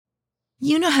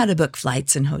You know how to book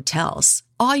flights and hotels.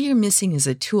 All you're missing is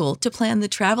a tool to plan the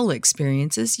travel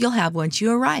experiences you'll have once you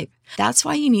arrive. That's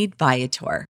why you need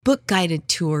Viator. Book guided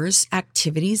tours,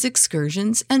 activities,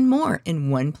 excursions, and more in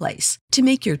one place to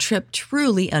make your trip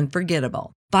truly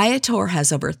unforgettable. Viator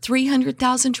has over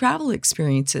 300,000 travel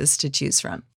experiences to choose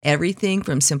from. Everything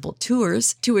from simple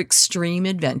tours to extreme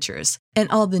adventures and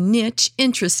all the niche,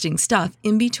 interesting stuff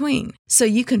in between. So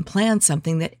you can plan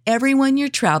something that everyone you're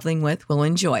traveling with will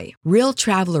enjoy. Real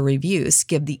traveler reviews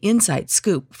give the inside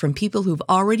scoop from people who've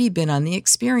already been on the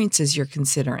experiences you're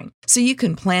considering. So you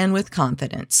can plan with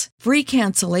confidence. Free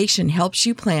cancellation helps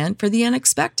you plan for the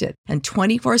unexpected. And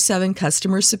 24/7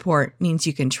 customer support means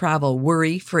you can travel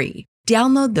worry-free.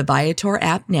 Download the Viator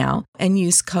app now and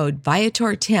use code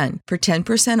Viator10 for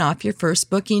 10% off your first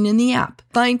booking in the app.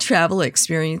 Find travel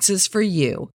experiences for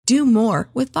you. Do more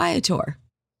with Viator.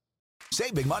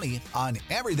 Save big money on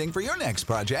everything for your next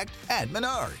project at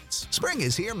Menards. Spring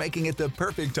is here, making it the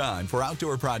perfect time for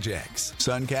outdoor projects.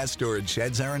 Suncast storage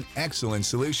sheds are an excellent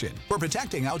solution for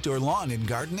protecting outdoor lawn and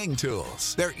gardening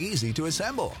tools. They're easy to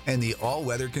assemble, and the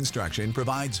all-weather construction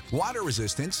provides water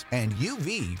resistance and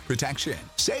UV protection.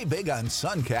 Save big on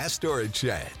Suncast storage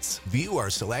sheds. View our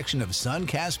selection of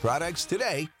Suncast products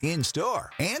today in store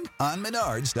and on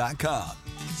Menards.com.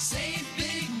 Save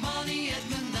big money at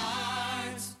Menards.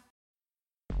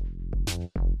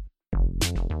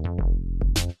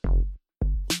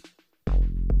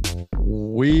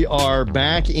 We are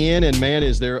back in, and man,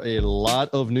 is there a lot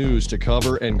of news to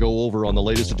cover and go over on the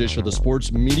latest edition of the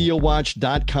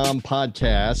SportsMediaWatch.com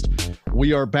podcast.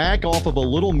 We are back off of a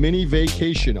little mini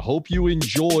vacation. Hope you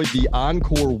enjoyed the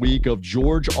encore week of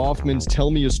George Offman's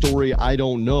Tell Me a Story I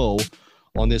Don't Know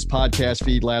on this podcast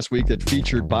feed last week that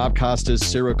featured Bob Costas,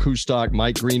 Sarah Kustok,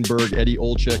 Mike Greenberg, Eddie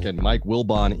Olczyk, and Mike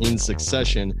Wilbon in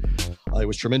succession. It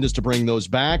was tremendous to bring those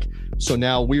back. So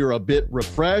now we are a bit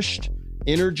refreshed,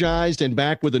 energized, and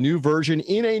back with a new version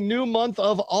in a new month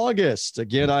of August.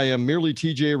 Again, I am merely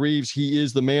TJ Reeves. He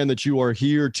is the man that you are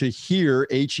here to hear,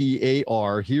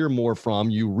 HEAR, hear more from.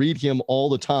 You read him all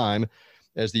the time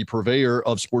as the purveyor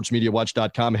of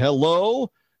SportsMediaWatch.com.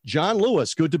 Hello, John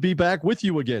Lewis. Good to be back with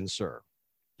you again, sir.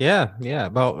 Yeah.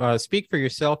 Well, speak for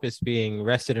yourself as being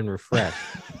rested and refreshed.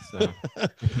 So.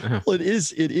 Well, it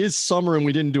is summer and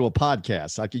we didn't do a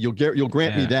podcast. You'll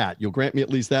grant me that. You'll grant me at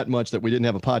least that much that we didn't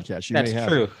have a podcast. You That's may have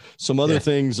true. some other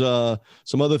things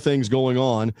going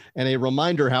on. And a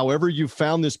reminder, however you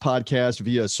found this podcast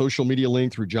via a social media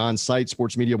link through John's site,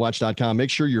 sportsmediawatch.com,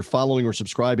 make sure you're following or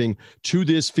subscribing to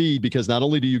this feed, because not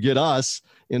only do you get us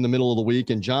in the middle of the week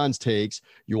and John's takes,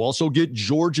 you also get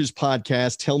George's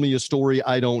podcast, Tell Me a Story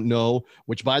I Don't Know,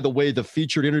 which, by the way, the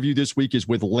featured interview this week is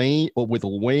with Wayne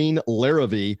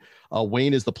Larrivee.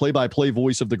 Wayne is the play-by-play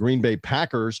voice of the Green Bay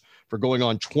Packers for going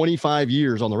on 25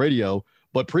 years on the radio.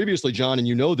 But previously, John, and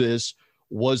you know this,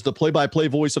 was the play-by-play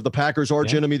voice of the Packers'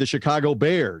 arch enemy, the Chicago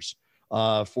Bears,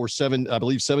 for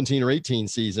 17 or 18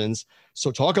 seasons.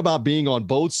 So talk about being on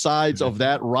both sides of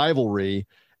that rivalry.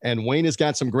 And Wayne has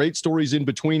got some great stories in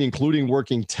between, including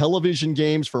working television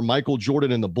games for Michael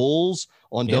Jordan and the Bulls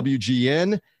on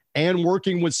WGN, and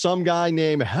working with some guy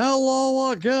named Hello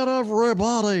Again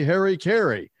Everybody, Harry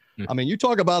Carey. I mean, you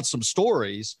talk about some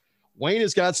stories. Wayne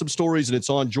has got some stories, and it's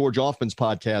on George Offman's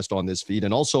podcast on this feed.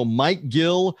 And also Mike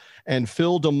Gill and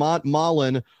Phil DeMont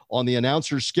Mullen on the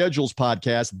Announcer Schedules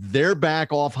podcast. They're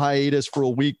back off hiatus for a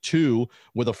week, too,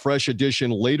 with a fresh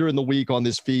edition later in the week on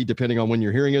this feed, depending on when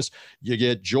you're hearing us. You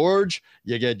get George,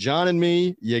 you get John and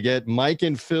me, you get Mike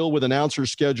and Phil with Announcer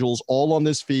Schedules, all on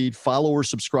this feed. Follow or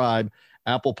subscribe.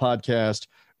 Apple Podcast,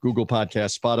 Google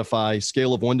Podcast, Spotify.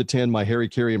 Scale of 1 to 10, my Harry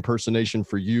Carey impersonation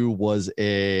for you was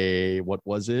what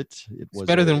was it? It was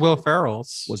better than Will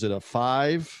Ferrell's. Was it a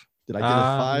 5? Did I get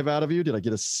a 5 out of you? Did I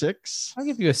get a 6? I'll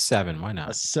give you a 7. Why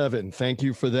not? A 7. Thank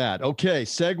you for that. Okay,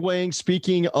 segueing.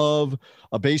 Speaking of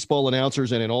baseball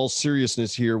announcers, and in all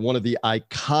seriousness here, one of the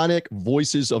iconic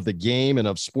voices of the game and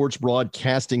of sports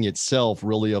broadcasting itself,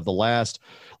 really, of the last,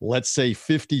 let's say,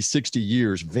 50, 60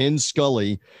 years, Vin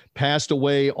Scully passed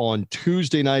away on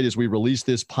Tuesday night as we released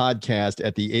this podcast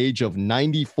at the age of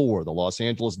 94. The Los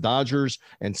Angeles Dodgers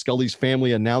and Scully's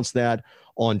family announced that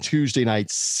on Tuesday night.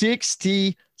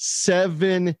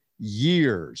 67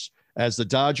 years as the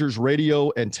Dodgers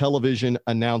radio and television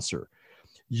announcer.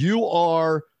 You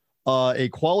are a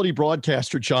quality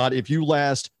broadcaster, John, if you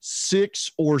last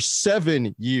 6 or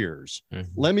 7 years.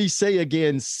 Let me say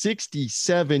again,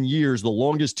 67 years, the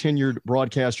longest tenured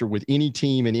broadcaster with any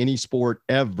team in any sport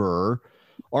ever.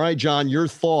 All right, John, your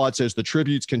thoughts as the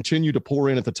tributes continue to pour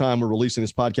in at the time we're releasing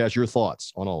this podcast, your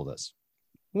thoughts on all of this.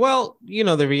 Well,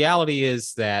 the reality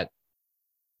is that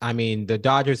I mean, the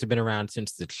Dodgers have been around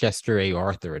since the Chester A.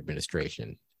 Arthur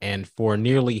administration. And for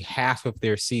nearly half of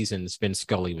their seasons, Vin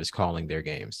Scully was calling their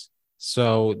games.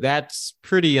 So that's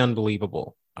pretty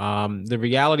unbelievable. The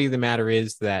reality of the matter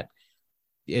is that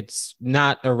it's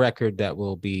not a record that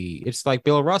will be, it's like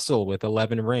Bill Russell with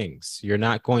 11 rings. You're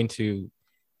not going to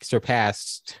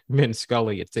surpass Vin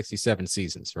Scully at 67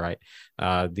 seasons, right?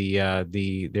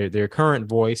 Their current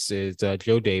voice is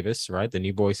Joe Davis, right? The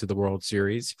new voice of the World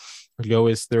Series. Joe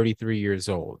is 33 years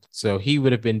old. So he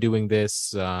would have been doing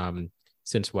this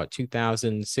since what,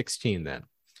 2016 then.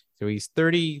 So he's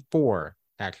 34,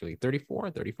 actually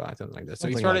 34, 35, something like that. So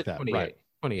he started at 28, right.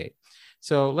 28.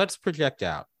 So let's project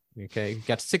out. Okay, you've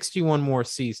got 61 more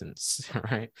seasons,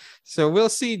 right? So we'll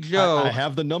see Joe. I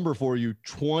have the number for you,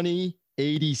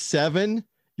 2087.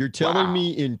 You're telling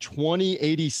me in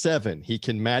 2087 he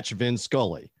can match Vin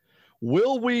Scully.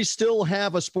 Will we still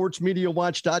have a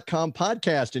sportsmediawatch.com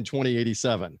podcast in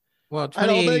 2087? Well, I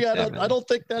don't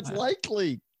think that's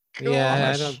likely.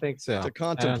 Yeah, I don't think so. To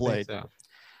contemplate.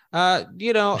 I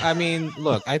mean,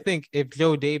 look, I think if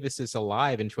Joe Davis is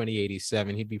alive in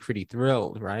 2087, he'd be pretty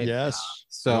thrilled, right? Yes.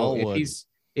 So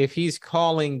if he's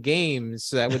calling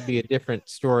games, that would be a different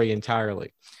story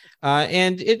entirely.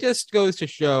 And it just goes to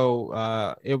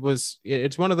show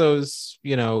it's one of those,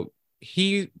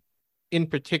 he in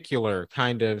particular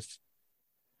kind of,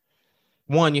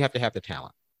 one, you have to have the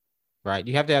talent, right?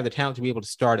 You have to have the talent to be able to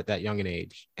start at that young an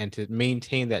age and to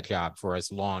maintain that job for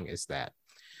as long as that.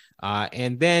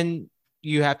 And then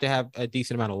you have to have a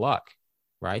decent amount of luck,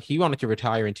 right? He wanted to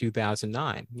retire in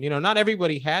 2009. Not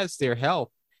everybody has their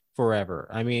health forever.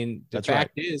 I mean, the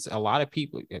fact is a lot of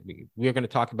people, we're going to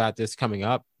talk about this coming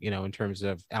up, in terms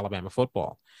of Alabama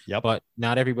football. Yep. But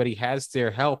not everybody has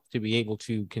their health to be able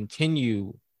to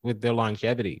continue with their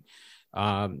longevity.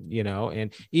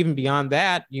 And even beyond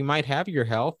that, you might have your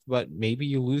health, but maybe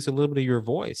you lose a little bit of your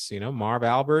voice. Marv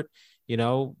Albert,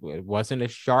 it wasn't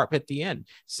as sharp at the end.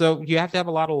 So you have to have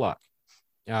a lot of luck.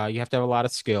 You have to have a lot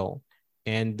of skill.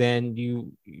 And then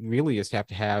you really just have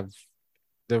to have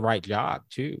the right job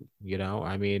too.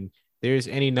 I mean, there's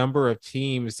any number of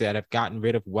teams that have gotten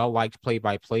rid of well-liked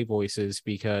play-by-play voices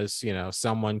because,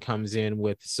 someone comes in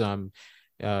with some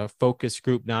focus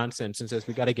group nonsense and says,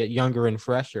 we got to get younger and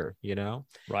fresher,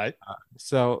 Right.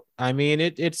 So, I mean,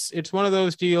 it's one of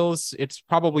those deals. It's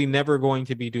probably never going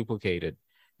to be duplicated.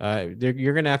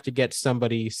 You're going to have to get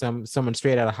someone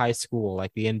straight out of high school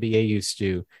like the NBA used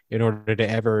to in order to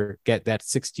ever get that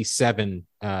 67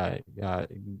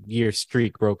 year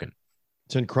streak broken.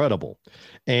 It's incredible.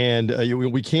 And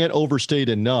we can't overstate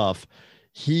enough.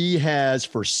 He has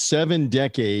for 7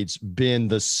 decades been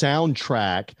the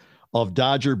soundtrack of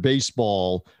Dodger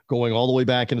baseball going all the way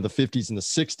back into the 50s and the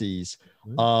 60s.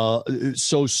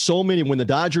 So many, when the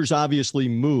Dodgers obviously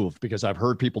moved, because I've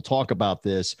heard people talk about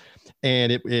this,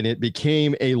 and it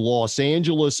became a Los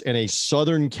Angeles and a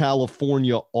Southern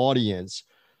California audience,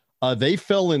 they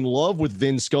fell in love with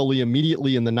Vin Scully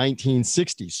immediately in the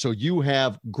 1960s. So you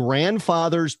have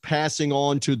grandfathers passing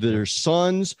on to their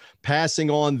sons, passing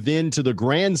on then to the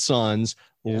grandsons,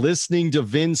 listening to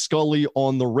Vin Scully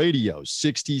on the radio,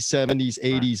 60s, 70s,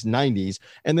 80s, 90s,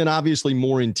 and then obviously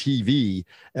more in TV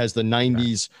as the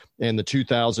 90s and the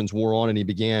 2000s wore on and he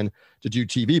began to do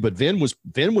TV. But Vin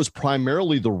was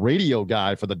primarily the radio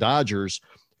guy for the Dodgers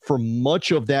for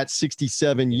much of that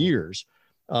 67 years,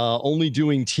 only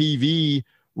doing TV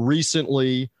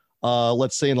recently,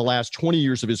 let's say in the last 20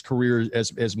 years of his career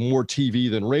as more TV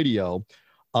than radio.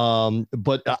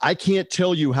 But I can't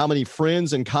tell you how many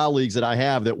friends and colleagues that I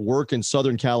have that work in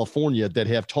Southern California that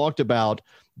have talked about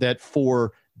that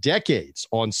for decades.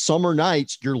 On summer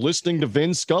nights, you're listening to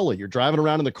Vin Scully. You're driving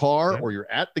around in the car or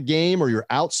you're at the game or you're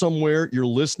out somewhere, you're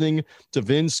listening to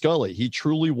Vin Scully. He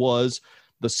truly was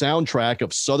the soundtrack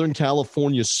of Southern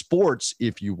California sports,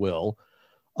 if you will,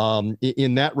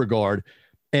 in that regard.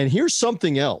 And here's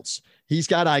something else. He's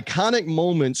got iconic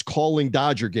moments calling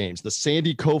Dodger games. The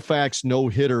Sandy Koufax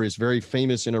no-hitter is very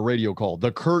famous in a radio call.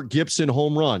 The Kirk Gibson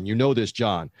home run. You know this,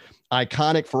 John.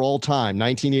 Iconic for all time.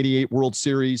 1988 World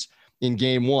Series in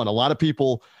Game 1. A lot of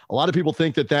people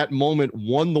think that moment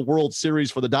won the World Series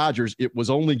for the Dodgers. It was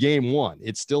only Game 1.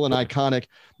 It's still an iconic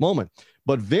moment.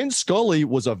 But Vin Scully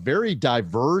was a very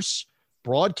diverse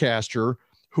broadcaster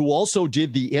who also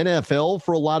did the NFL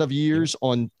for a lot of years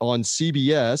on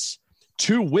CBS.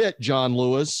 To wit, John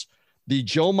Lewis, the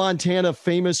Joe Montana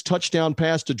famous touchdown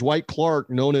pass to Dwight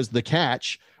Clark, known as the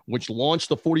catch, which launched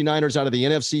the 49ers out of the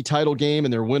NFC title game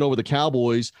and their win over the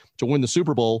Cowboys to win the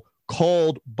Super Bowl,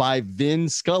 called by Vin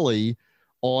Scully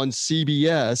on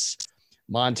CBS,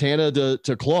 Montana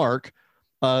to Clark.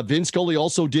 Vin Scully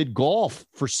also did golf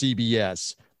for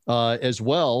CBS. as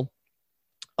well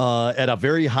at a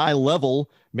very high level.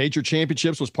 Major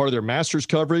championships was part of their Masters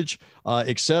coverage,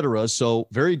 et cetera. So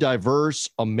very diverse,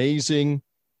 amazing.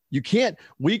 You can't,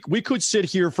 we could sit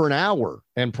here for an hour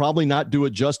and probably not do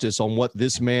it justice on what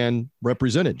this man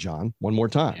represented, John, one more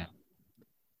time.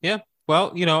 Yeah.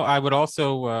 Well, I would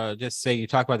also just say, you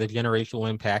talk about the generational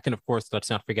impact. And of course, let's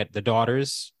not forget the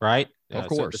daughters, right? Of so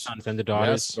course. the sons and the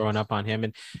daughters growing up on him.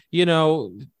 And, he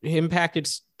impacted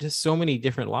just so many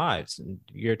different lives. And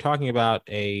you're talking about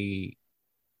a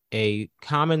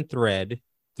common thread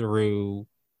through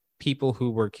people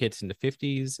who were kids in the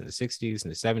 50s and the 60s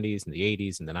and the 70s and the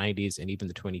 80s and the 90s and even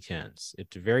the 2010s.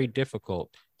 It's very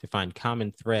difficult to find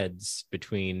common threads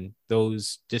between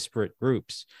those disparate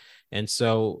groups. And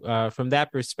so from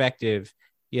that perspective,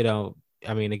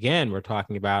 again, we're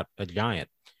talking about a giant.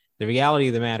 The reality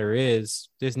of the matter is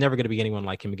there's never going to be anyone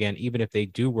like him again, even if they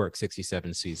do work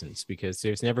 67 seasons, because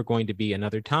there's never going to be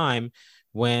another time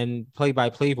when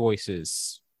play-by-play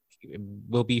voices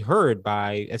will be heard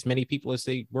by as many people as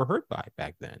they were heard by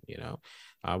back then.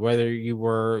 Whether you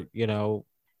were,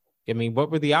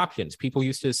 what were the options? People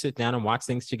used to sit down and watch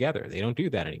things together. They don't do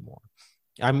that anymore.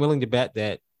 I'm willing to bet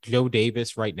that Joe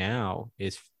Davis right now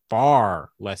is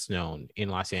far less known in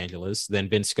Los Angeles than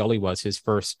Vin Scully was his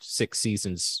first 6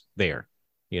 seasons there.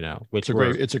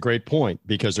 It's a great point,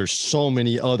 because there's so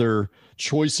many other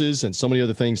choices and so many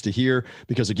other things to hear.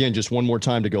 Because again, just one more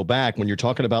time to go back, when you're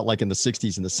talking about like in the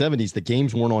 60s and the 70s, the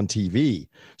games weren't on TV.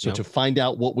 So to find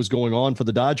out what was going on for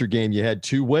the Dodger game, you had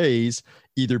 2 ways: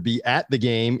 either be at the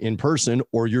game in person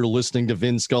or you're listening to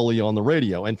Vin Scully on the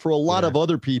radio. And for a lot of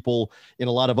other people in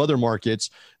a lot of other markets,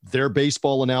 their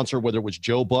baseball announcer, whether it was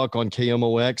Joe Buck on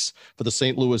KMOX for the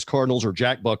St. Louis Cardinals, or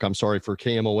Jack Buck, I'm sorry, for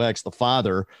KMOX, the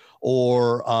father,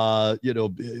 or,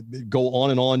 go on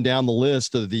and on down the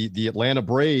list of the Atlanta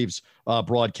Braves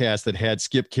broadcast that had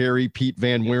Skip Carey, Pete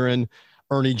Van Wieren,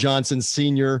 Ernie Johnson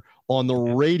Sr. on the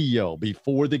radio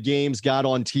before the games got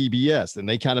on TBS. And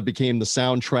they kind of became the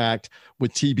soundtrack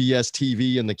with TBS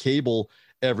TV and the cable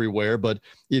everywhere. But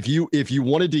if you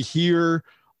wanted to hear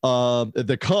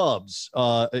the Cubs,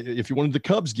 if you wanted the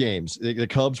Cubs games, the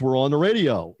Cubs were on the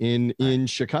radio in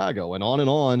Chicago, and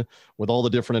on with all the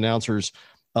different announcers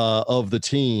of the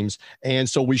teams. And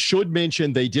so we should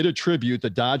mention they did a tribute. The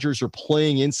Dodgers are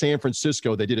playing in San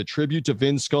Francisco. They did a tribute to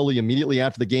Vin Scully immediately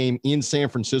after the game in San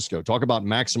Francisco. Talk about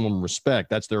maximum respect.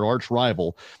 That's their arch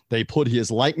rival. They put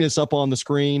his likeness up on the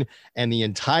screen, and the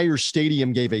entire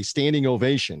stadium gave a standing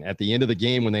ovation at the end of the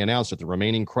game when they announced it, the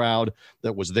remaining crowd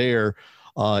that was there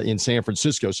in San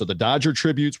Francisco. So the Dodger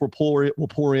tributes will pour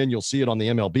in. You'll see it on the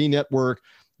MLB network.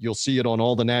 You'll see it on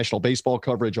all the national baseball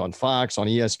coverage on Fox, on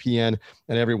ESPN,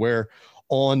 and everywhere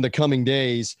on the coming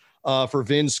days for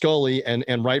Vin Scully,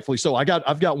 and rightfully so. I've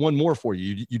got one more for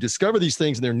you. You discover these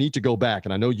things, and they're neat to go back,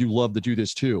 and I know you love to do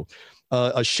this too.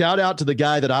 A shout out to the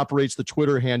guy that operates the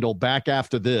Twitter handle Back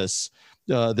After This,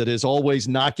 that is always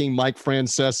knocking Mike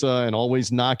Francesa and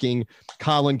always knocking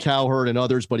Colin Cowherd and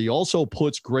others, but he also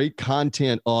puts great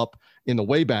content up in the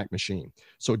Wayback Machine.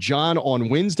 So John, on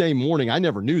Wednesday morning, I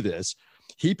never knew this,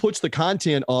 he puts the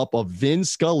content up of Vin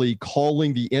Scully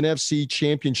calling the NFC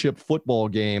Championship football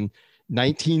game,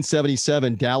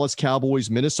 1977 Dallas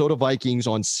Cowboys, Minnesota Vikings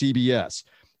on CBS.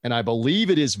 And I believe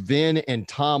it is Vin and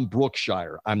Tom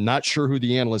Brookshire. I'm not sure who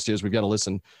the analyst is. We've got to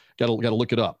listen, got to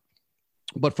look it up.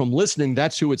 But from listening,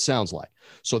 that's who it sounds like.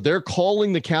 So they're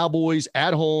calling the Cowboys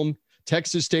at home,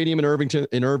 Texas Stadium in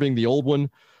Irving, the old one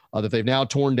that they've now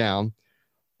torn down,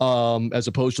 as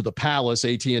opposed to the Palace,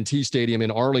 AT&T Stadium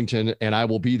in Arlington, and I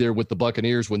will be there with the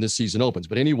Buccaneers when this season opens.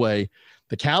 But anyway,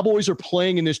 the Cowboys are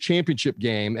playing in this championship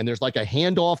game, and there's like a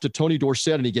handoff to Tony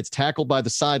Dorsett, and he gets tackled by the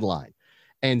sideline.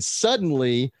 And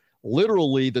suddenly,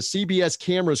 literally, the CBS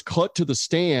cameras cut to the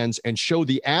stands and show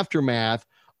the aftermath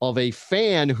of a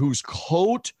fan whose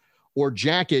coat or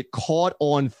jacket caught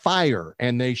on fire.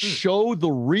 And they show the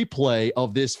replay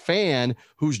of this fan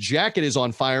whose jacket is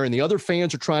on fire, and the other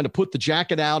fans are trying to put the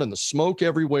jacket out, and the smoke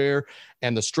everywhere,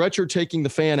 and the stretcher taking the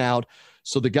fan out.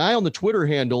 So the guy on the Twitter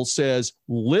handle says,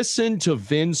 listen to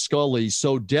Vin Scully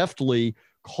so deftly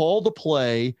call the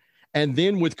play, and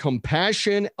then with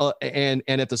compassion and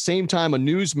at the same time a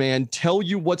newsman tell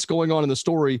you what's going on in the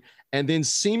story, and then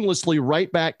seamlessly right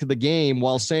back to the game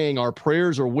while saying our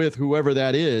prayers are with whoever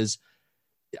that is.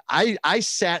 I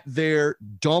sat there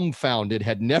dumbfounded,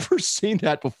 had never seen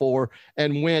that before,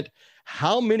 and went,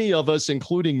 how many of us,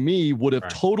 including me, would have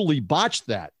totally botched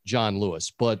that, John Lewis?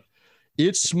 But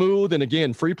it's smooth. And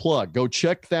again, free plug, go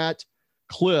check that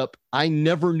clip. I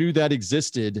never knew that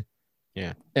existed.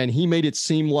 Yeah. And he made it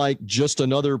seem like just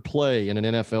another play in an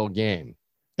NFL game.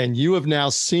 And you have now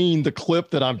seen the clip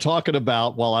that I'm talking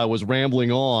about while I was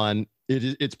rambling on.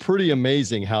 It's pretty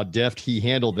amazing how deft he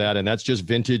handled that. And that's just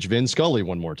vintage Vin Scully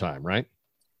one more time, right?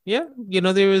 Yeah,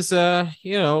 there was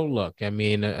look, I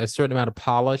mean, a certain amount of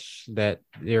polish that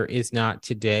there is not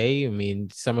today. I mean,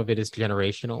 some of it is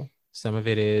generational, some of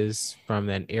it is from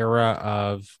an era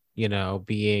of,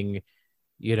 being,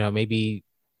 maybe,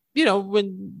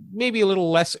 when maybe a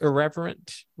little less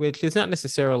irreverent, which is not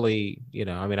necessarily,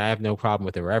 I mean, I have no problem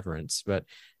with irreverence, but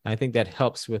I think that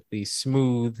helps with the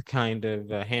smooth kind of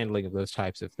handling of those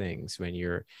types of things when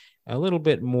you're a little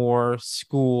bit more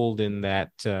schooled in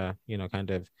that,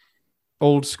 kind of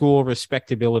old school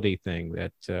respectability thing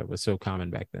that was so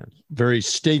common back then. Very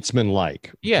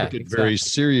statesman-like. Yeah, took it very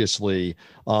seriously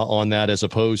on that, as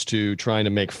opposed to trying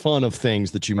to make fun of things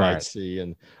that you might see.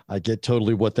 And I get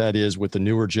totally what that is with the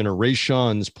newer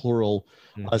generations, plural,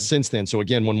 since then. So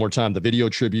again, one more time, the video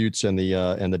tributes and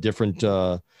the different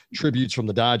tributes from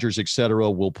the Dodgers, et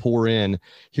cetera, will pour in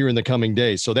here in the coming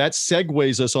days. So that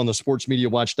segues us on the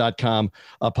sportsmediawatch.com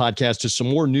podcast to some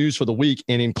more news for the week,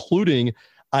 and including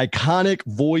iconic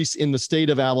voice in the state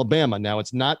of Alabama. Now,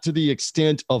 it's not to the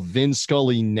extent of Vin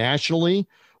Scully nationally,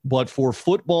 but for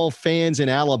football fans in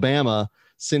Alabama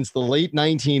since the late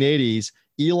 1980s,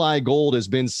 Eli Gold has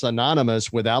been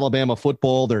synonymous with Alabama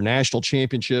football, their national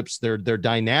championships, their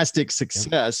dynastic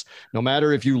success. No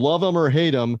matter if you love them or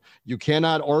hate them, you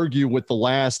cannot argue with the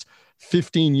last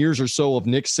 15 years or so of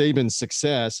Nick Saban's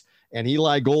success. And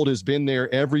Eli Gold has been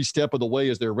there every step of the way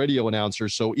as their radio announcer.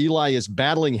 So Eli is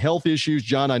battling health issues.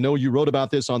 John, I know you wrote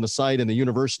about this on the site, and the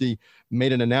university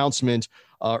made an announcement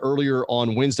earlier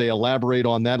on Wednesday. Elaborate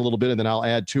on that a little bit, and then I'll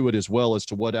add to it as well as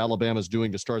to what Alabama's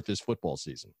doing to start this football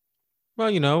season.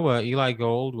 Well, Eli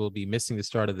Gold will be missing the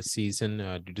start of the season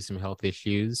due to some health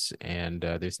issues, and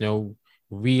there's no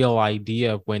real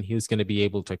idea of when he's going to be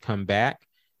able to come back.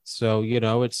 So,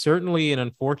 it's certainly an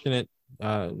unfortunate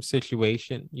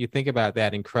situation. You think about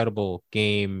that incredible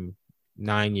game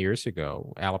 9 years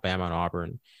ago, Alabama and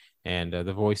Auburn, and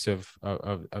the voice of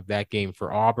that game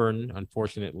for Auburn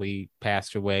unfortunately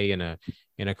passed away in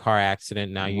a car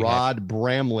accident. Now Rod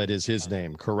Bramlett is his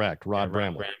name, correct? Rod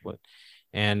Bramlett.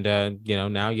 And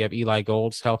now you have Eli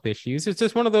Gold's health issues. It's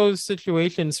just one of those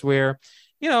situations where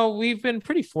we've been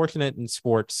pretty fortunate in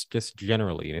sports just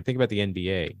generally. And I think about the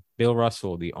NBA. Bill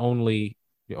Russell, only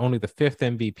the fifth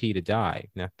MVP to die.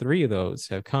 Now, 3 of those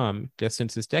have come just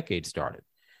since this decade started.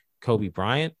 Kobe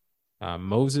Bryant,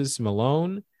 Moses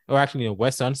Malone, Wes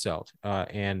Unseld.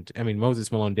 And I mean,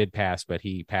 Moses Malone did pass, but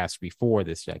he passed before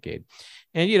this decade.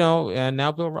 And, and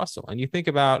now Bill Russell. And you think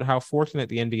about how fortunate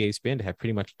the NBA's been to have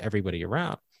pretty much everybody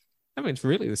around. I mean, it's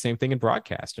really the same thing in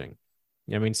broadcasting.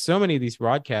 I mean, so many of these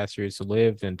broadcasters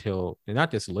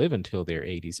not just live until their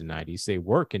 80s and 90s, they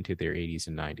work into their 80s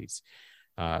and 90s.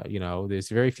 There's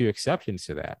very few exceptions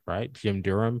to that, right? Jim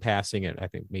Durham passing at, I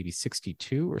think, maybe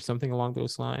 62 or something along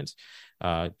those lines.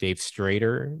 Dave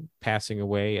Strader passing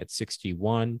away at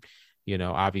 61.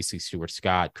 Obviously Stuart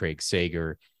Scott, Craig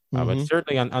Sager. But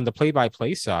certainly on the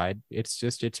play-by-play side,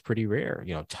 it's pretty rare.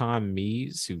 Tom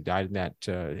Mees, who died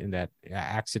in that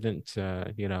accident,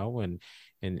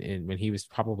 and when he was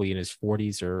probably in his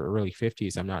 40s or early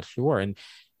 50s, I'm not sure. And,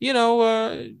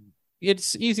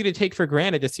 it's easy to take for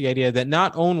granted just the idea that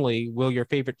not only will your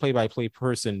favorite play-by-play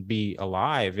person be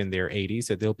alive in their 80s,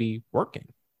 that they'll be working,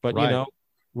 but right.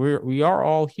 We are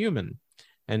all human.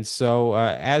 And so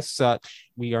as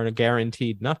such, we are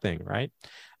guaranteed nothing. Right.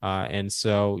 And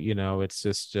so, it's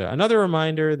just another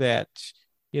reminder that,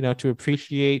 to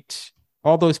appreciate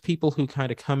all those people who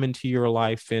kind of come into your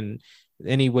life in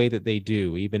any way that they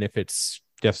do, even if it's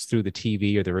just through the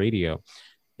TV or the radio,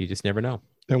 you just never know.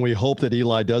 And we hope that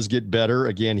Eli does get better.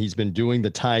 Again, he's been doing the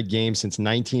Tide game since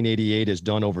 1988, has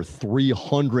done over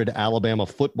 300 Alabama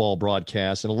football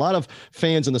broadcasts. And a lot of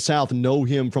fans in the South know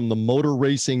him from the Motor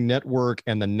Racing Network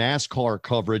and the NASCAR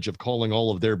coverage of calling all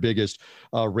of their biggest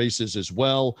races as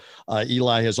well.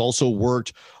 Eli has also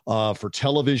worked for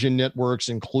television networks,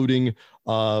 including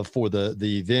for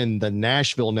the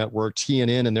Nashville network,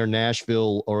 TNN, and their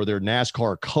Nashville or their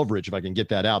NASCAR coverage, if I can get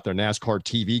that out, their NASCAR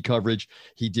TV coverage.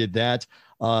 He did that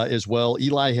as well.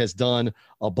 Eli has done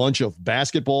a bunch of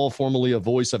basketball, formerly a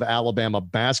voice of Alabama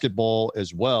basketball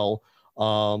as well.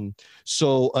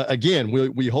 Again,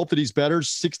 we hope that he's better.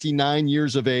 69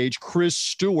 years of age. Chris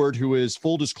Stewart, who is,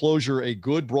 full disclosure, a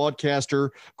good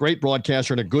broadcaster, great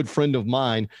broadcaster, and a good friend of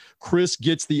mine. Chris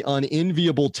gets the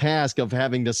unenviable task of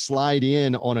having to slide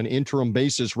in on an interim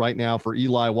basis right now for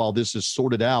Eli while this is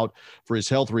sorted out for his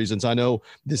health reasons. I know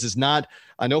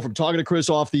from talking to Chris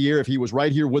off the air, if he was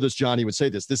right here with us, John, he would say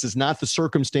this is not the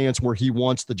circumstance where he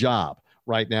wants the job.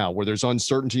 right now, where there's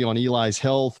uncertainty on Eli's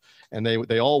health, and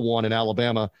they all want in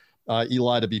Alabama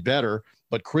Eli to be better.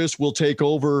 But Chris will take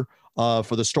over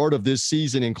for the start of this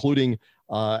season, including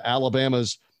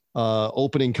Alabama's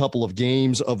opening couple of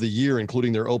games of the year,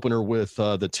 including their opener with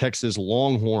the Texas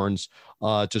Longhorns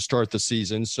to start the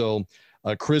season. So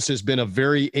Chris has been a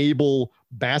very able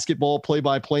basketball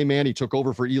play-by-play man. He took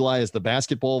over for Eli as the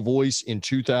basketball voice in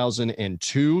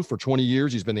 2002 for 20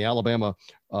 years. He's been the Alabama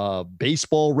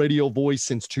baseball radio voice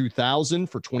since 2000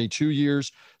 for 22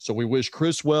 years. So we wish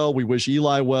Chris well. We wish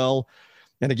Eli well.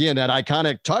 And again, that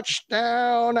iconic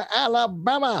touchdown,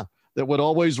 Alabama, that would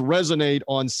always resonate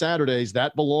on Saturdays,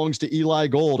 that belongs to Eli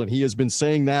Gold. And he has been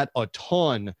saying that a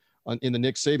ton in the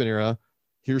Nick Saban era.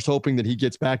 Here's hoping that he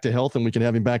gets back to health and we can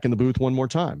have him back in the booth one more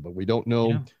time. But we don't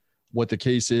know what the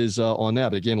case is on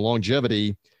that. But again,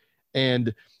 longevity.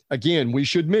 And again, we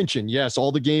should mention, yes,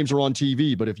 all the games are on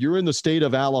TV. But if you're in the state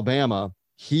of Alabama,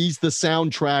 he's the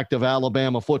soundtrack of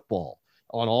Alabama football.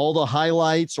 On all the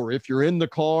highlights, or if you're in the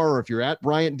car, or if you're at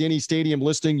Bryant-Denny Stadium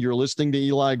listening, you're listening to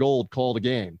Eli Gold call the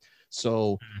game.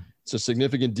 So it's a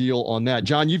significant deal on that.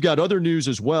 John, you've got other news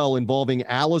as well involving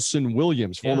Allison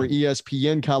Williams, former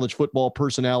ESPN college football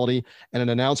personality, and an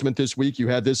announcement this week. You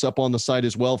had this up on the site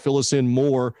as well. Fill us in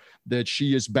more that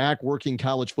she is back working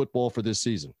college football for this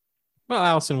season. Well,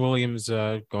 Allison Williams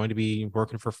going to be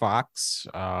working for Fox.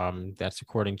 That's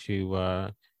according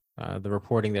to the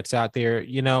reporting that's out there.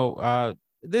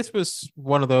 This was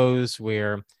one of those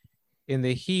where in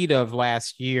the heat of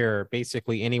last year,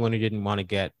 basically anyone who didn't want to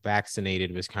get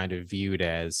vaccinated was kind of viewed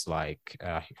as like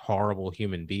a horrible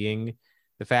human being.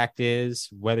 The fact is,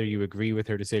 whether you agree with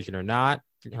her decision or not,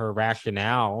 her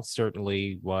rationale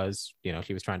certainly was,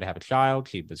 she was trying to have a child.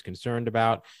 She was concerned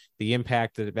about the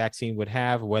impact that the vaccine would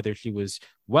have, whether she was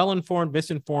well-informed,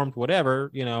 misinformed,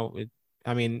 whatever,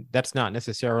 that's not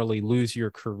necessarily lose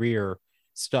your career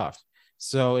stuff.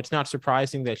 So it's not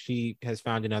surprising that she has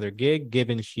found another gig,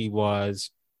 given she was,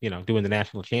 doing the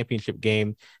national championship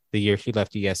game the year she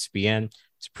left ESPN.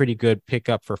 It's a pretty good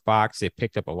pickup for Fox. They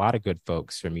picked up a lot of good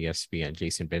folks from ESPN.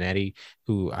 Jason Benetti,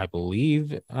 who I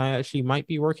believe she might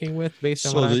be working with based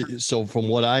on So from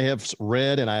what I have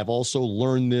read, and I have also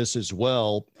learned this as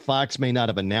well, Fox may not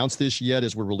have announced this yet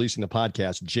as we're releasing the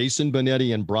podcast. Jason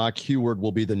Benetti and Brock Heward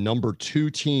will be the number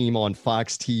 2 team on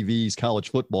Fox TV's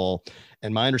college football.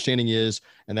 And my understanding is,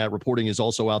 and that reporting is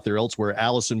also out there elsewhere,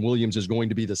 Allison Williams is going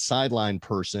to be the sideline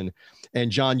person. And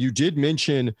John, you did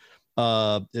mention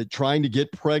trying to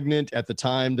get pregnant at the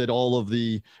time that all of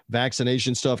the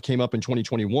vaccination stuff came up in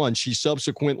 2021. She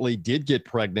subsequently did get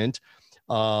pregnant.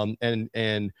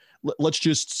 And let's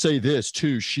just say this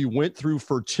too. She went through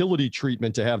fertility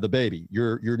treatment to have the baby.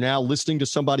 You're now listening to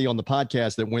somebody on the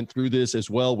podcast that went through this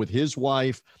as well with his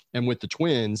wife and with the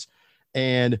twins.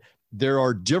 And there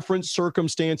are different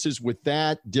circumstances with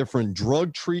that, different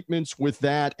drug treatments with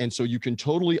that. And so you can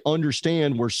totally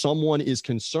understand where someone is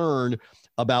concerned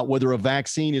about whether a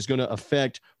vaccine is going to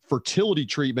affect fertility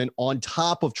treatment on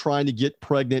top of trying to get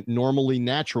pregnant normally,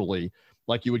 naturally,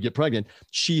 like you would get pregnant.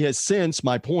 She has since,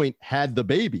 my point, had the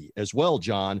baby as well,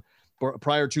 John,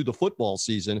 prior to the football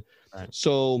season. Right.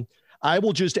 So I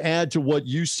will just add to what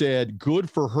you said. Good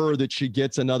for her that she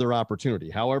gets another opportunity.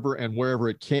 However, and wherever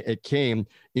it came,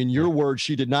 in your words,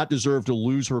 she did not deserve to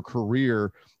lose her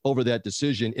career over that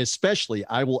decision, especially,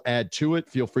 I will add to it,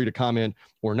 feel free to comment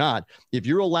or not, if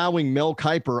you're allowing Mel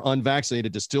Kiper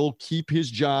unvaccinated to still keep his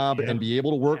job and be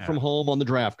able to work from home on the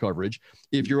draft coverage,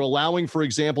 if you're allowing, for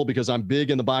example, because I'm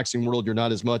big in the boxing world, you're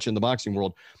not as much in the boxing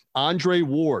world, Andre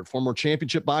Ward, former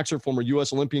championship boxer, former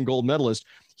U.S. Olympian gold medalist,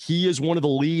 he is one of the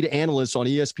lead analysts on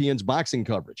ESPN's boxing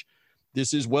coverage.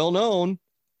 This is well known.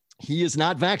 He is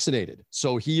not vaccinated,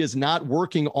 so he is not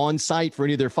working on site for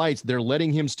any of their fights. They're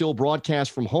letting him still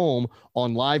broadcast from home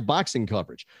on live boxing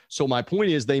coverage. So my point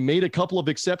is they made a couple of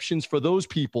exceptions for those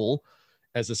people,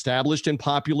 as established and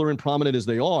popular and prominent as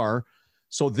they are.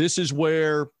 So this is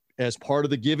where, as part of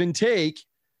the give and take,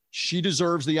 she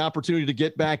deserves the opportunity to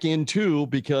get back in too,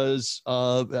 because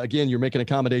again, you're making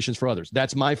accommodations for others.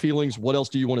 That's my feelings. What else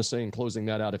do you want to say in closing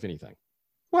that out, if anything?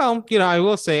 Well, I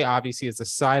will say, obviously, as a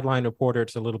sideline reporter,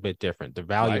 it's a little bit different. The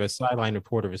value of a sideline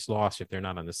reporter is lost if they're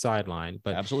not on the sideline.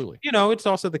 But absolutely, it's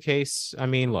also the case. I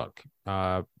mean, look,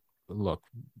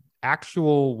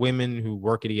 actual women who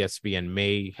work at ESPN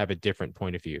may have a different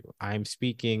point of view. I'm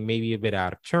speaking maybe a bit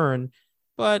out of turn,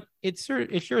 but it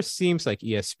sure seems like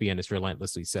ESPN is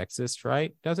relentlessly sexist,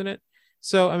 right? Doesn't it?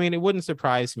 So, I mean, it wouldn't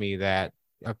surprise me that,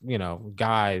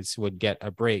 guys would get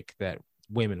a break that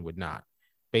women would not,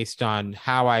 based on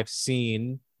how I've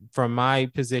seen from my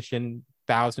position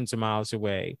thousands of miles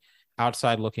away,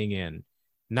 outside looking in,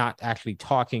 not actually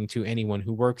talking to anyone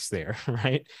who works there,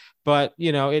 right? But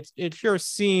it sure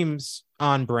seems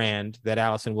on brand that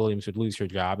Allison Williams would lose her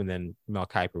job and then Mel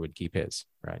Kiper would keep his,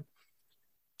 right?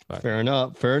 But. Fair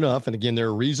enough. And again, there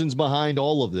are reasons behind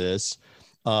all of this,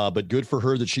 but good for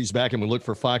her that she's back, and we look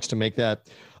for Fox to make that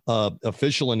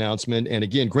official announcement. And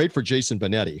again, great for Jason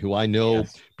Benetti, who I know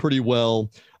pretty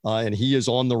well, and he is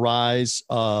on the rise.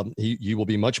 He will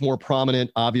be much more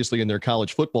prominent, obviously, in their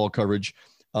college football coverage,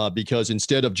 because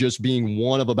instead of just being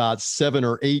one of about 7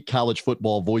 or 8 college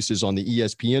football voices on the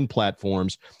ESPN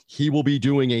platforms, he will be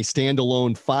doing a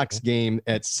standalone Fox game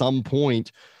at some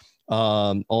point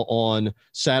on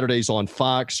Saturdays on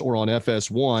Fox or on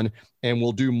FS1, and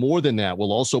we'll do more than that.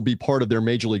 We'll also be part of their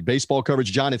Major League Baseball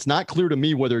coverage. John, it's not clear to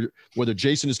me whether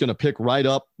Jason is going to pick right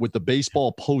up with the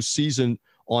baseball postseason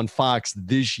on Fox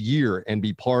this year and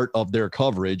be part of their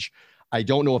coverage. I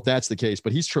don't know if that's the case,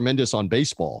 but he's tremendous on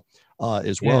baseball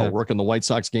as well, working the White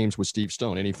Sox games with Steve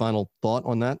Stone. Any final thought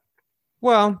on that?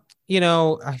 Well,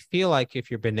 I feel like if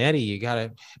you're Benetti, you got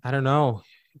to, I don't know,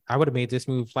 I would have made this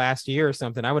move last year or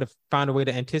something. I would have found a way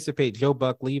to anticipate Joe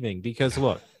Buck leaving, because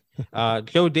look,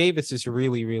 Joe Davis is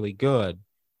really, really good.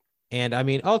 And I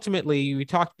mean, ultimately, we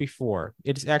talked before,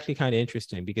 it's actually kind of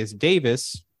interesting because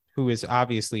Davis, who is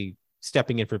obviously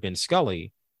stepping in for Vin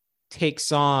Scully,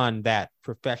 takes on that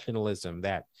professionalism,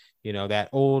 that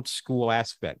old school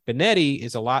aspect. Benetti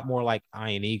is a lot more like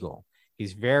Ian Eagle.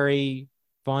 He's very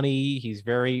funny. He's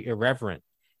very irreverent.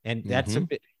 And that's a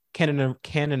bit, can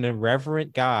an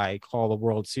irreverent guy call the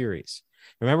World Series?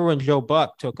 Remember when Joe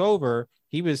Buck took over,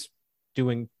 he was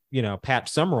doing, Pat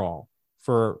Summerall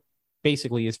for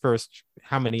basically his first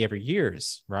how many ever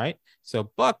years, right?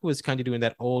 So Buck was kind of doing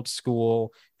that old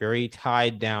school, very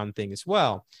tied down thing as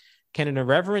well. Can an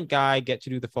irreverent guy get to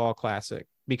do the Fall Classic?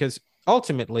 Because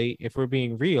ultimately, if we're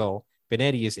being real,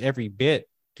 Benetti is every bit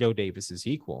Joe Davis's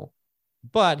equal,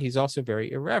 but he's also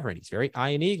very irreverent. He's very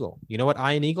Ian Eagle. You know what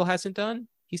Ian Eagle hasn't done?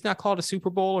 He's not called a Super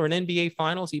Bowl or an NBA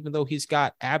Finals, even though he's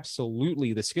got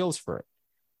absolutely the skills for it,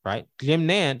 right? Jim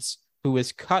Nantz, who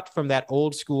is cut from that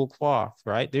old school cloth,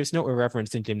 right? There's no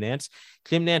irreverence in Jim Nantz.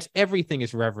 Jim Nantz, everything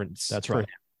is reverence. That's right.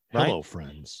 Right. Hello,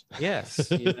 friends.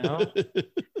 Yes.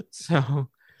 So,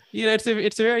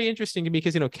 it's very interesting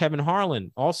because, Kevin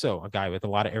Harlan, also a guy with a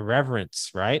lot of irreverence,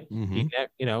 right?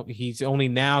 He's only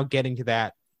now getting to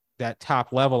that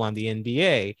top level on the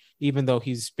NBA, even though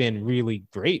he's been really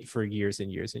great for years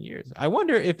and years and years. I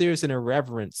wonder if there's an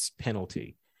irreverence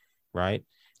penalty, right?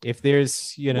 If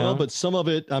there's, Well, but some of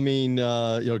it, I mean,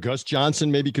 Gus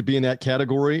Johnson maybe could be in that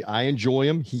category. I enjoy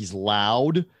him. He's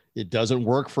loud. It doesn't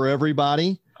work for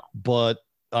everybody, but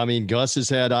I mean, Gus has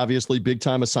had obviously big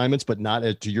time assignments, but not,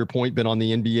 to your point, been on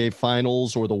the NBA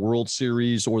Finals or the World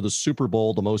Series or the Super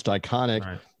Bowl, the most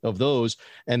iconic of those.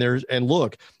 And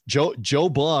look, Joe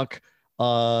Buck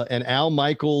and Al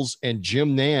Michaels and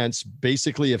Jim Nantz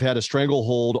basically have had a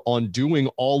stranglehold on doing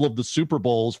all of the Super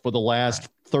Bowls for the last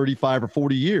 35 or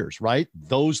 40 years, right?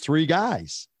 Those 3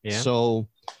 guys. Yeah. So,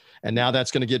 and now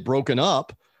that's going to get broken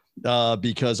up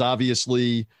because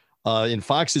obviously, in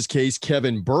Fox's case,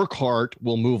 Kevin Burkhardt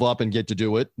will move up and get to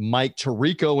do it. Mike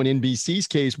Tirico in NBC's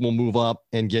case will move up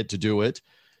and get to do it.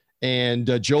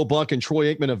 And Joe Buck and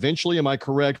Troy Aikman eventually, am I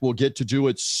correct, will get to do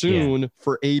it soon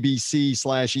for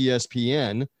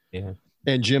ABC/ESPN. Yeah.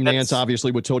 And Jim Nantz,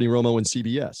 obviously, with Tony Romo and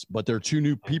CBS. But there are 2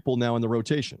 new people now in the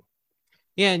rotation.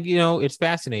 Yeah, and, it's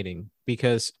fascinating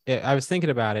because I was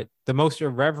thinking about it. The most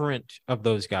irreverent of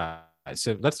those guys.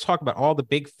 So let's talk about all the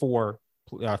big 4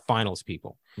 finals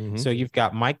people. So you've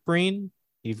got Mike Breen,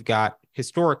 you've got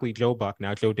historically Joe Buck,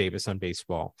 now Joe Davis on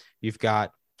baseball. You've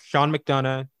got Sean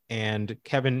McDonough and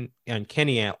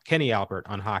Kenny Albert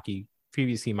on hockey,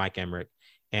 previously Mike Emmerich.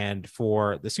 And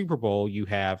for the Super Bowl, you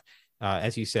have,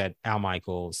 as you said, Al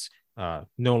Michaels,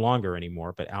 no longer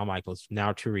anymore, but Al Michaels,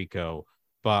 now Tirico,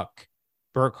 Buck,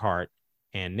 Burkhardt,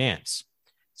 and Nantz.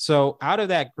 So out of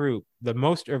that group, the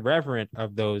most irreverent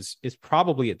of those is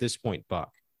probably at this point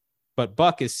Buck. But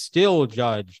Buck is still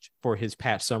judged for his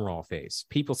Pat Summerall face.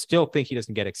 People still think he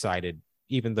doesn't get excited,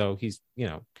 even though he's,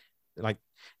 like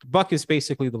Buck is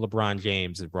basically the LeBron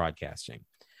James of broadcasting,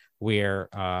 where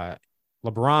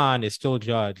LeBron is still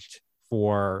judged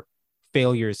for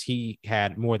failures he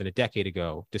had more than a decade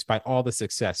ago, despite all the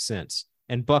success since.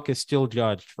 And Buck is still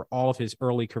judged for all of his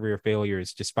early career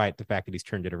failures, despite the fact that he's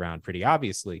turned it around pretty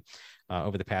obviously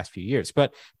over the past few years.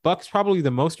 But Buck's probably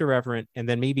the most irreverent, and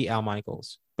then maybe Al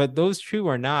Michaels. But those 2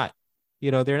 are not,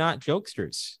 they're not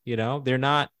jokesters, they're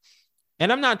not.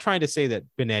 And I'm not trying to say that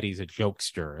Benetti's a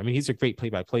jokester. I mean, he's a great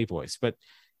play-by-play voice, but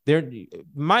there,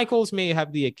 Michaels may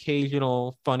have the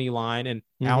occasional funny line, and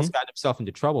Al's gotten himself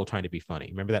into trouble trying to be funny.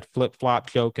 Remember that flip-flop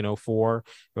joke in 2004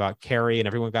 about Kerry and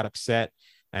everyone got upset?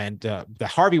 And the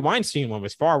Harvey Weinstein one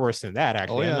was far worse than that,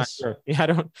 actually. I'm not sure. Yeah,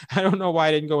 I don't know why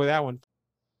I didn't go with that one.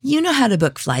 You know how to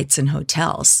book flights and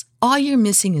hotels. All you're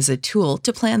missing is a tool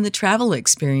to plan the travel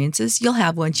experiences you'll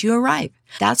have once you arrive.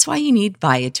 That's why you need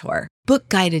Viator. Book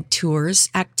guided tours,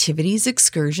 activities,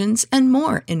 excursions, and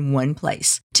more in one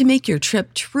place to make your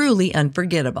trip truly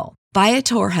unforgettable.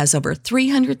 Viator has over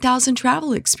 300,000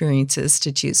 travel experiences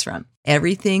to choose from.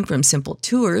 Everything from simple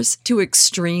tours to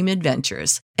extreme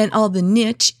adventures and all the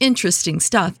niche, interesting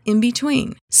stuff in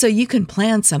between. So you can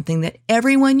plan something that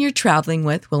everyone you're traveling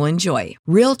with will enjoy.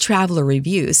 Real traveler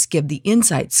reviews give the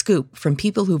inside scoop from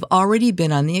people who've already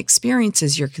been on the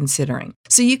experiences you're considering.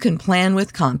 So you can plan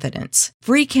with confidence.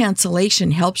 Free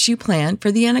cancellation helps you plan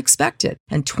for the unexpected.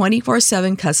 And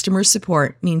 24/7 customer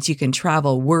support means you can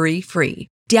travel worry-free.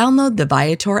 Download the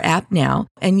Viator app now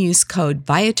and use code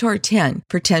Viator10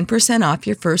 for 10% off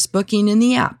your first booking in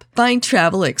the app. Find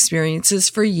travel experiences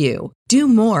for you. Do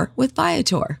more with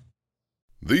Viator.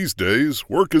 These days,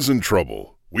 work is in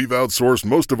trouble. We've outsourced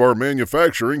most of our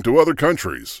manufacturing to other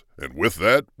countries, and with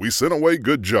that, we sent away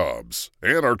good jobs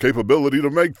and our capability to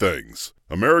make things.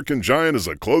 American Giant is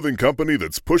a clothing company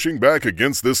that's pushing back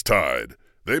against this tide.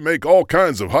 They make all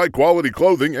kinds of high-quality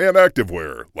clothing and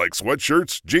activewear, like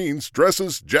sweatshirts, jeans,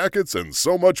 dresses, jackets, and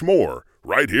so much more,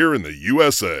 right here in the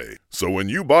USA. So when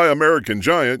you buy American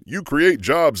Giant, you create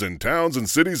jobs in towns and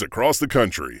cities across the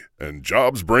country. And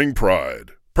jobs bring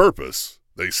pride, purpose.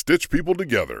 They stitch people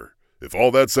together. If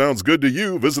all that sounds good to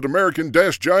you, visit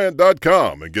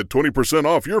American-Giant.com and get 20%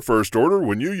 off your first order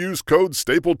when you use code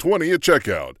STAPLE20 at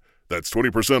checkout. That's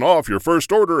 20% off your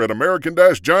first order at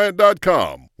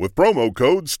American-Giant.com with promo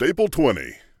code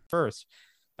STAPLE20. First,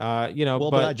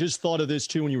 but I just thought of this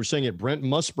too when you were saying it. Brent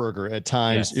Musburger at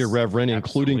times irreverent,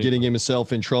 including getting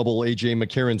himself in trouble. A.J.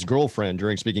 McCarron's girlfriend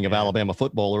during speaking of Alabama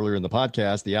football earlier in the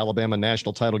podcast, the Alabama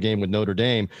national title game with Notre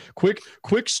Dame.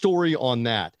 Quick story on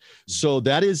that. So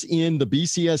that is in the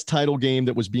BCS title game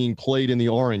that was being played in the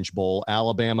Orange Bowl,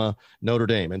 Alabama, Notre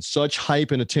Dame, and such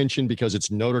hype and attention because it's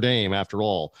Notre Dame after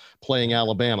all playing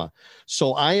Alabama.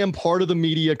 So I am part of the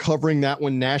media covering that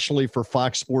one nationally for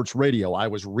Fox Sports Radio. I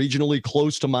was regionally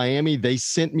close to Miami. They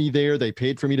sent me there. They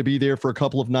paid for me to be there for a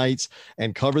couple of nights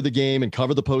and cover the game and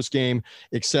cover the post game,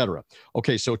 etc.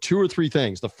 Okay, so 2 or 3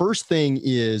 things. The first thing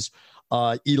is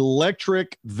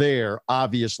electric there,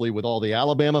 obviously, with all the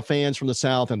Alabama fans from the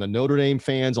South and the Notre Dame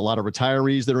fans, a lot of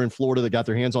retirees that are in Florida that got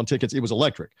their hands on tickets. It was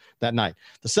electric that night.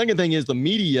 The second thing is the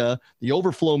media, the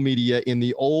overflow media in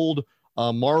the old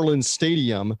Marlins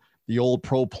Stadium, the old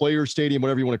Pro Player Stadium,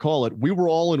 whatever you want to call it. We were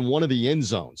all in one of the end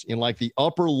zones, in like the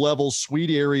upper level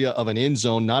suite area of an end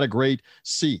zone, not a great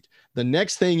seat. The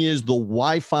next thing is the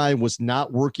Wi-Fi was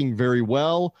not working very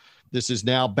well. This is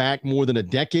now back more than a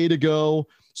decade ago.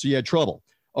 So you had trouble.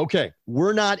 Okay,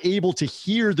 we're not able to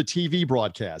hear the TV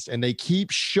broadcast, and they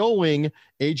keep showing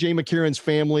A.J. McCarron's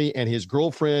family and his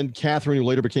girlfriend, Catherine, who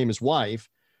later became his wife.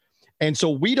 And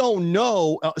so we don't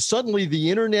know. Suddenly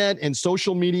the internet and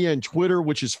social media and Twitter,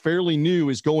 which is fairly new,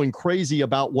 is going crazy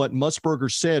about what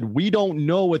Musburger said. We don't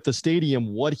know at the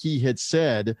stadium what he had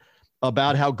said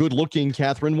about how good looking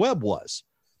Catherine Webb was.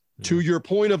 To your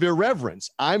point of irreverence,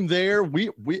 I'm there.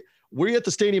 We at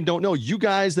the stadium don't know. You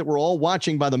guys that were all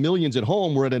watching by the millions at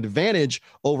home were at an advantage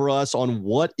over us on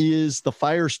what is the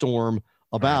firestorm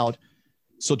about.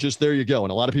 So just there you go.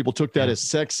 And a lot of people took that as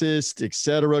sexist, et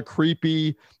cetera,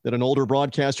 creepy, that an older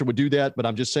broadcaster would do that. But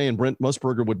I'm just saying Brent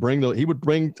Musburger would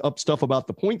bring up stuff about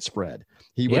the point spread.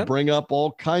 He would bring up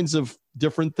all kinds of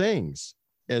different things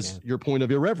as your point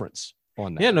of irreverence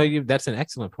on that. Yeah, no, that's an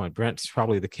excellent point. Brent's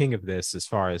probably the king of this as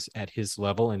far as at his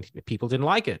level, and people didn't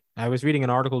like it. I was reading an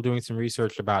article doing some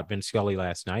research about Vin Scully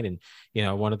last night, and,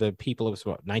 one of the people, it was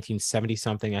 1970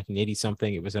 something, 1980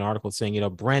 something. It was an article saying,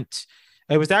 Brent,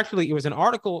 it was an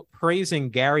article praising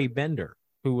Gary Bender,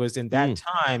 who was in that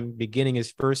time beginning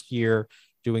his first year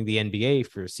doing the NBA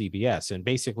for CBS, and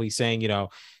basically saying,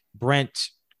 Brent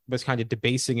was kind of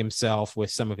debasing himself with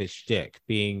some of his shtick,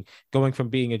 going from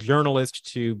being a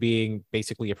journalist to being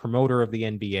basically a promoter of the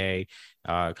NBA,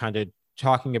 kind of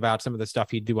talking about some of the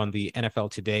stuff he'd do on the NFL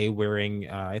Today, wearing,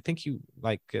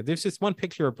 there's this one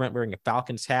picture of Brent wearing a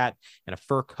Falcons hat and a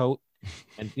fur coat.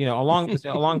 And,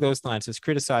 along those lines, is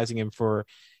criticizing him for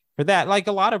that. Like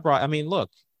a lot of look,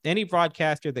 any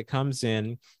broadcaster that comes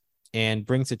in and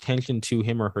brings attention to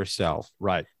him or herself,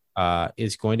 right,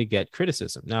 is going to get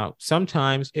criticism. Now,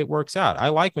 sometimes it works out. I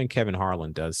like when Kevin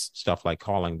Harlan does stuff like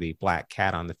calling the black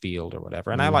cat on the field or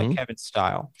whatever. And I like Kevin's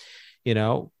style,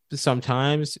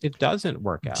 sometimes it doesn't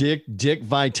work out. Dick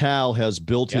Vitale has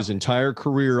built his entire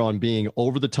career on being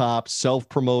over the top,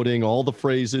 self-promoting, all the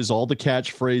phrases, all the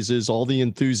catchphrases, all the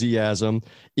enthusiasm.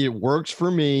 It works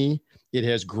for me. It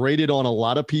has grated on a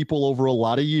lot of people over a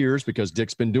lot of years because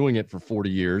Dick's been doing it for 40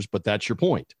 years, but that's your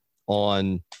point.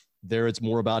 On there, it's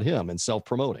more about him and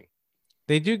self-promoting.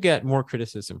 They do get more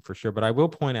criticism for sure, but I will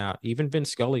point out, even Vin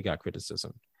Scully got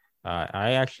criticism.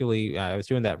 I was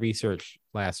doing that research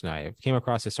last night. I came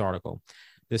across this article.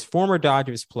 This former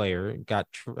Dodgers player got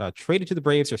traded to the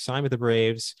Braves or signed with the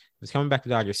Braves. He was coming back to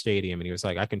Dodger Stadium, and he was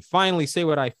like, I can finally say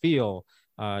what I feel.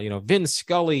 Vin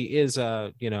Scully is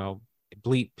a,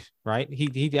 bleep, right?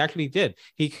 He actually did.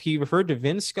 He referred to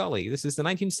Vin Scully. This is the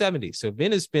 1970s. So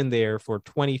Vin has been there for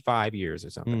 25 years or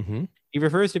something. Mm-hmm. He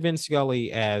refers to Vin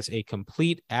Scully as a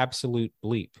complete, absolute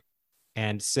bleep,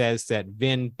 and says that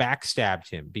Vin backstabbed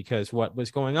him because what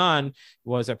was going on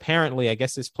was apparently, I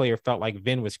guess this player felt like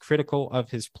Vin was critical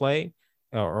of his play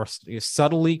or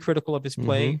subtly critical of his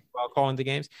play while calling the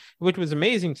games, which was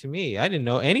amazing to me. I didn't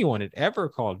know anyone had ever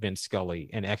called Vin Scully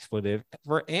an expletive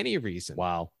for any reason.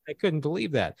 Wow. I couldn't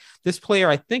believe that. This player,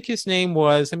 I think his name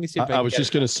was, let me see if I was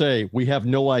just going to say, we have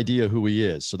no idea who he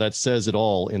is. So that says it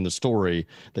all in the story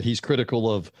that he's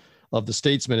critical of the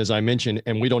Statesman, as I mentioned,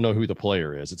 and we don't know who the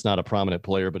player is. It's not a prominent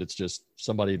player, but it's just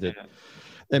somebody that.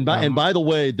 And by the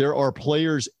way, there are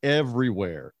players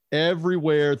everywhere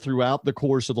throughout the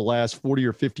course of the last 40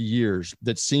 or 50 years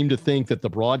that seem to think that the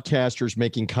broadcasters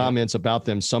making comments about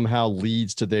them somehow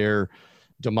leads to their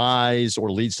demise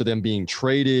or leads to them being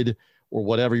traded or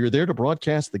whatever. You're there to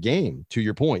broadcast the game, to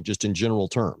your point, just in general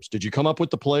terms. Did you come up with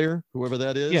the player, whoever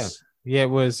that is? Yeah, it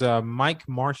was Mike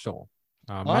Marshall.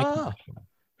 Marshall.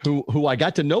 Who I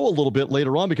got to know a little bit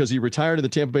later on because he retired in the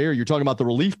Tampa Bay area. You're talking about the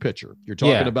relief pitcher. You're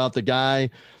talking about the guy.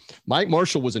 Mike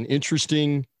Marshall was an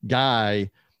interesting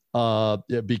guy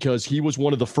because he was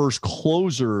one of the first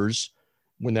closers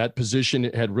when that position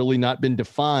had really not been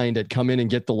defined, had come in and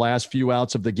get the last few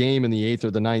outs of the game in the 8th or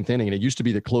the 9th inning. And it used to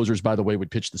be that closers, by the way, would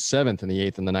pitch the 7th and the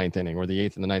 8th and the 9th inning, or the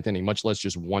 8th and the 9th inning, much less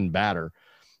just one batter.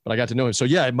 But I got to know him. So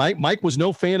yeah, Mike was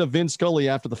no fan of Vin Scully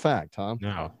after the fact, huh?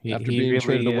 No, after being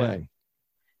traded away.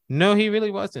 No, he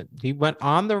really wasn't. He went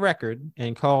on the record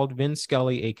and called Vin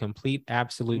Scully a complete,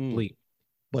 absolute bleep.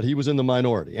 But he was in the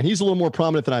minority. And he's a little more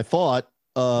prominent than I thought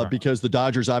because the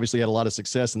Dodgers obviously had a lot of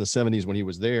success in the 70s when he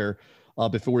was there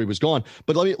before he was gone.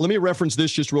 But let me reference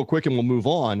this just real quick and we'll move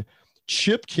on.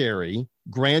 Chip Caray,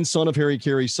 grandson of Harry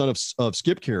Caray, son of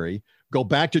Skip Caray, go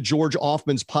back to George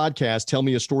Offman's podcast, Tell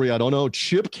Me a Story I Don't Know.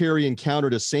 Chip Caray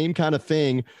encountered the same kind of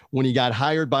thing when he got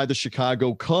hired by the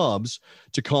Chicago Cubs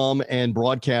to come and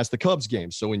broadcast the Cubs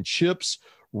games. So in Chip's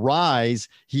rise,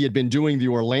 he had been doing the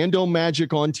Orlando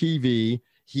Magic on TV.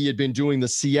 He had been doing the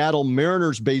Seattle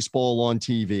Mariners baseball on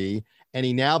TV, and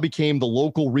he now became the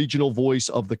local regional voice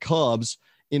of the Cubs,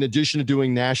 in addition to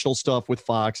doing national stuff with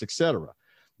Fox, etc.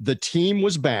 The team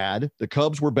was bad. The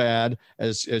Cubs were bad,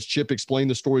 as Chip explained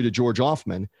the story to George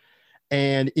Offman.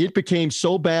 And it became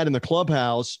so bad in the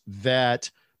clubhouse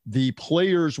that the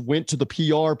players went to the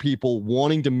PR people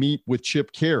wanting to meet with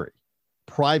Chip Caray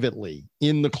privately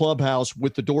in the clubhouse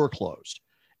with the door closed.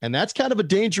 And that's kind of a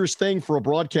dangerous thing for a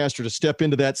broadcaster to step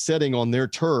into that setting on their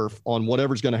turf on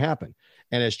whatever's going to happen.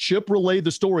 And as Chip relayed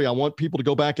the story, I want people to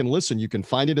go back and listen. You can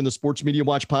find it in the Sports Media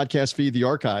Watch podcast feed, the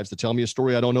archives. To Tell Me a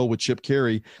Story I Don't Know with Chip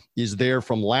Caray is there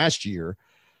from last year.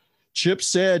 Chip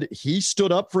said he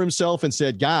stood up for himself and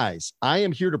said, guys, I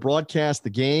am here to broadcast the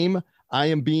game. I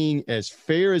am being as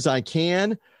fair as I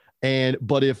can.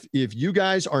 But if you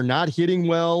guys are not hitting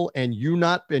well and you're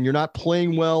not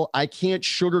playing well, I can't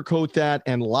sugarcoat that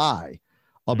and lie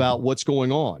about what's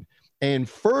going on. And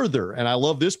further, and I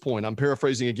love this point, I'm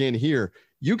paraphrasing again here,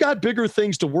 you got bigger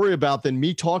things to worry about than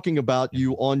me talking about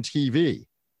you on TV.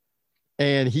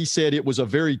 And he said it was a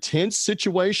very tense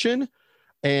situation.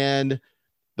 And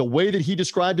the way that he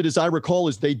described it, as I recall,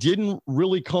 is they didn't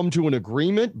really come to an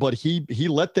agreement, but he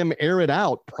let them air it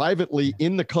out privately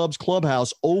in the Cubs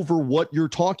clubhouse over what you're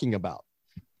talking about,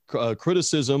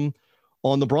 criticism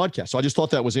on the broadcast. So I just thought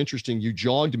that was interesting. You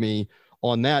jogged me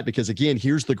on that because, again,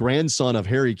 here's the grandson of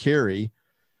Harry Caray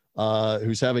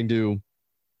who's having to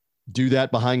do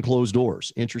that behind closed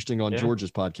doors. Interesting on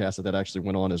George's podcast that actually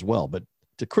went on as well. But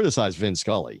to criticize Vin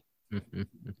Scully,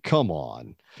 come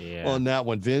on. On that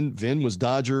one, Vin was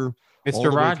Dodger.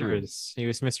 Mr. Rogers. He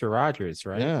was Mr. Rogers,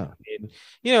 right? Yeah. And,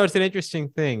 it's an interesting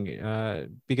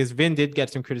thing because Vin did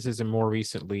get some criticism more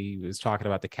recently. He was talking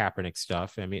about the Kaepernick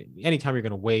stuff. I mean, anytime you're going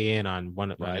to weigh in on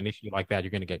an issue like that, you're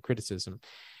going to get criticism.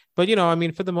 But I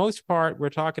mean, for the most part, we're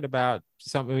talking about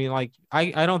something. I mean, like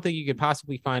I don't think you could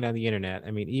possibly find on the internet.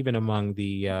 I mean, even among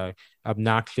the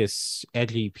obnoxious,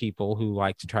 edgy people who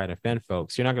like to try to offend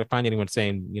folks, you're not going to find anyone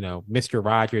saying, Mr.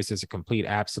 Rogers is a complete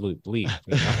absolute bleep.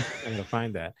 You're not going to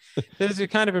find that. It's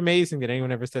kind of amazing that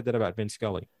anyone ever said that about Vin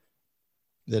Scully.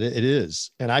 That it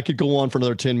is. And I could go on for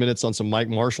another 10 minutes on some Mike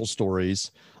Marshall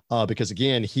stories. Because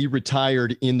again, he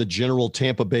retired in the general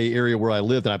Tampa Bay area where I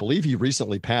lived. And I believe he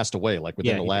recently passed away, like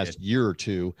within the last year or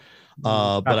two.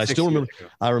 But I still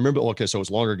remember, okay, so it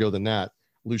was longer ago than that.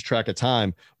 Lose track of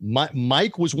time.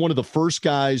 Mike was one of the first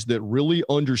guys that really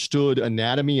understood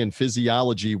anatomy and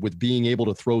physiology with being able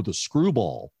to throw the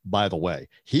screwball, by the way.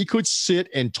 He could sit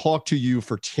and talk to you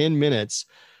for 10 minutes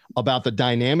about the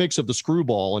dynamics of the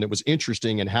screwball. And it was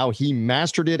interesting and how he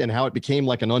mastered it and how it became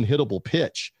like an unhittable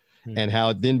pitch. And how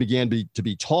it then began to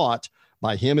be taught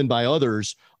by him and by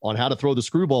others on how to throw the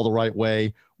screwball the right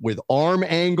way with arm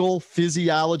angle,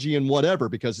 physiology, and whatever.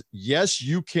 Because yes,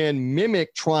 you can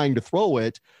mimic trying to throw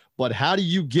it, but how do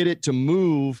you get it to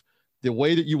move the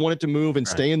way that you want it to move and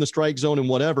stay in the strike zone and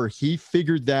whatever? He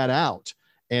figured that out.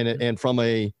 And from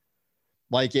a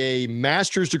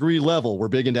master's degree level, we're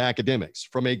big into academics,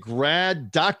 from a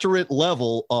grad doctorate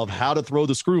level of how to throw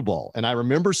the screwball. And I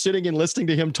remember sitting and listening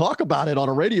to him talk about it on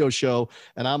a radio show.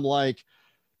 And I'm like,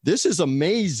 this is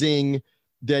amazing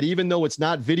that even though it's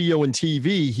not video and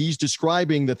TV, he's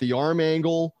describing that the arm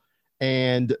angle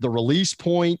and the release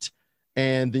point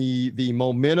and the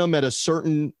momentum at a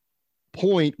certain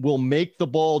point will make the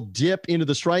ball dip into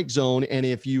the strike zone. And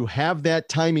if you have that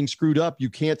timing screwed up, you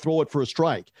can't throw it for a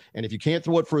strike. And if you can't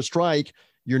throw it for a strike,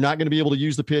 you're not going to be able to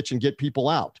use the pitch and get people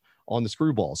out on the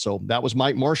screwball. So that was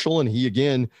Mike Marshall. And he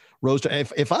again rose to,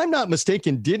 if I'm not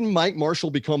mistaken, didn't Mike Marshall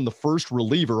become the first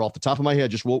reliever off the top of my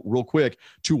head, just real quick,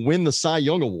 to win the Cy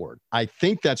Young Award? I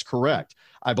think that's correct.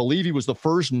 I believe he was the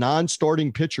first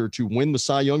non-starting pitcher to win the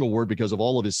Cy Young Award because of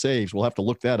all of his saves. We'll have to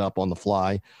look that up on the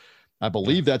fly. I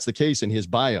believe that's the case in his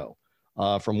bio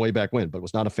from way back when, but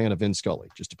was not a fan of Vin Scully,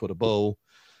 just to put a bow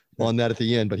on that at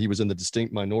the end, but he was in the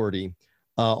distinct minority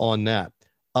on that.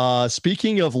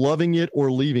 Speaking of loving it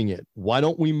or leaving it, why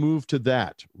don't we move to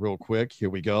that real quick?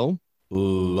 Here we go.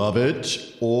 Love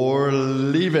it or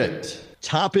leave it.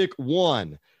 Topic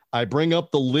 1. I bring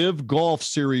up the Live Golf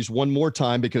Series one more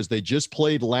time because they just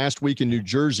played last week in New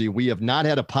Jersey. We have not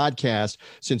had a podcast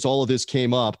since all of this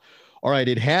came up. All right,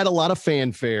 it had a lot of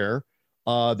fanfare.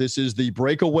 This is the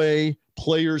breakaway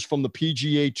players from the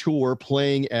PGA Tour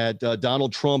playing at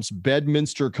Donald Trump's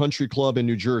Bedminster Country Club in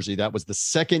New Jersey. That was the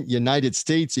second United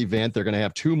States event. They're going to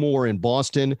have 2 more in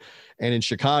Boston and in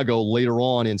Chicago later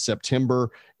on in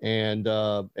September and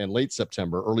late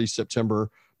September, early September,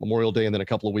 Memorial Day, and then a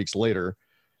couple of weeks later.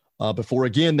 Before,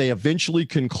 again, they eventually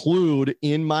conclude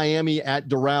in Miami at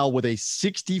Doral with a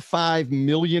 $65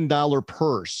 million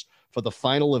purse for the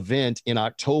final event in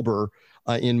October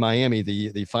in Miami,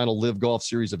 the final Live Golf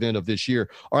Series event of this year.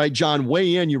 All right, John,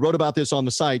 weigh in. You wrote about this on the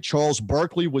site. Charles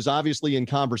Barkley was obviously in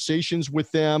conversations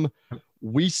with them.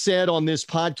 We said on this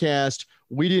podcast,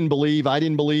 I didn't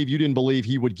believe, you didn't believe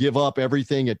he would give up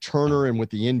everything at Turner and with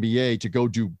the NBA to go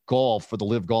do golf for the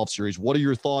Live Golf Series. What are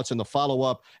your thoughts in the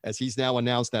follow-up as he's now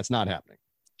announced that's not happening?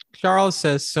 Charles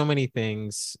says so many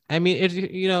things. I mean,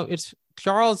 it's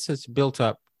Charles has built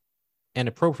up, and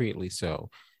appropriately so,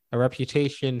 a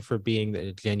reputation for being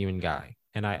a genuine guy.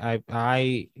 And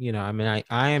I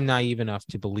am naive enough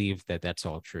to believe that that's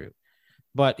all true.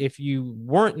 But if you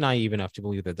weren't naive enough to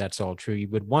believe that that's all true, you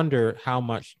would wonder how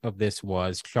much of this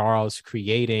was Charles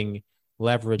creating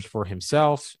leverage for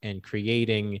himself and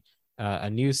creating a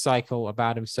news cycle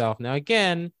about himself. Now,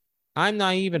 again, I'm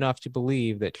naive enough to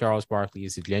believe that Charles Barkley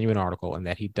is a genuine article and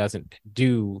that he doesn't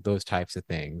do those types of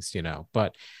things,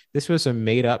 but this was a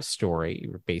made up story,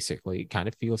 basically, kind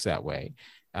of feels that way,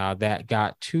 that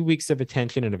got 2 weeks of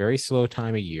attention in a very slow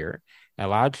time of year,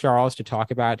 allowed Charles to talk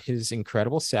about his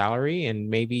incredible salary and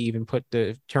maybe even put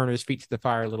the Turner's feet to the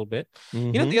fire a little bit.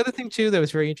 Mm-hmm. The other thing too, that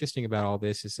was very interesting about all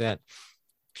this is that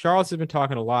Charles has been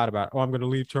talking a lot about, I'm going to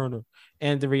leave Turner.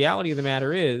 And the reality of the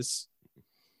matter is,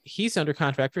 he's under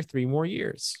contract for 3 more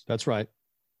years. That's right.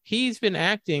 He's been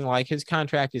acting like his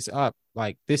contract is up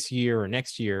like this year or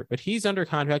next year, but he's under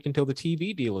contract until the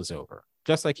TV deal is over,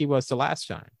 just like he was the last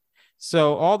time.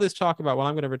 So all this talk about,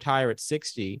 I'm going to retire at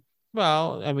 60.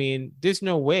 Well, I mean, there's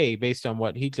no way based on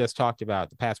what he just talked about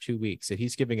the past 2 weeks that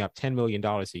he's giving up $10 million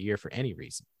a year for any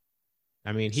reason.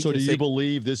 I mean, so do you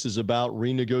believe this is about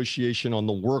renegotiation on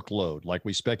the workload? Like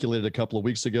we speculated a couple of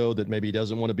weeks ago that maybe he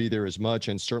doesn't want to be there as much,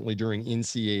 and certainly during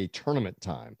NCAA tournament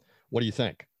time. What do you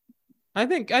think? I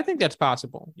think that's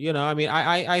possible. I mean,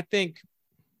 I think,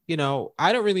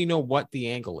 I don't really know what the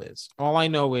angle is. All I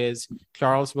know is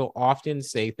Charles will often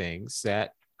say things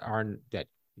that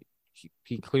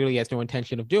he clearly has no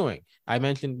intention of doing. I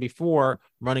mentioned before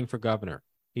running for governor.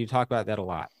 He talked about that a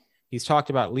lot. He's talked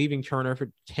about leaving Turner for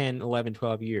 10, 11,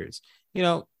 12 years.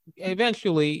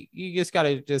 Eventually you just got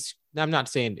to I'm not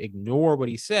saying ignore what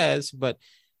he says, but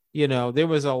there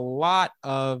was a lot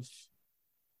of,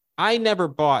 I never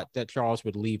bought that Charles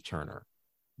would leave Turner,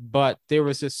 but there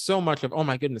was just so much of, oh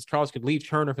my goodness, Charles could leave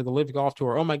Turner for the Live Golf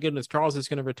Tour. Oh my goodness, Charles is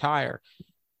going to retire.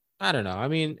 I don't know. I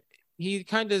mean, he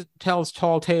kind of tells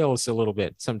tall tales a little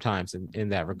bit sometimes in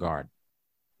that regard.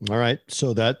 All right.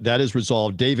 So that is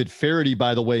resolved. David Feherty,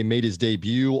 by the way, made his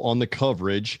debut on the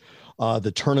coverage.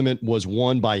 The tournament was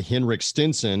won by Henrik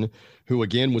Stenson, who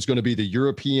again was going to be the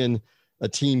European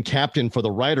team captain for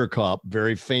the Ryder Cup.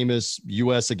 Very famous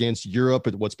U.S. against Europe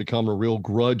at what's become a real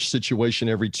grudge situation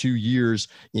every 2 years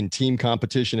in team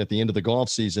competition at the end of the golf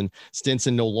season.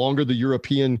 Stenson no longer the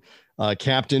European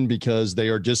captain because they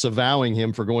are disavowing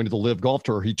him for going to the Live Golf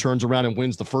Tour. He turns around and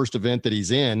wins the first event that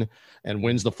he's in and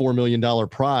wins the $4 million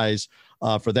prize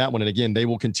for that one. And again, they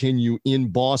will continue in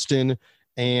Boston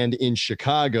and in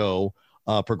Chicago,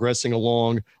 progressing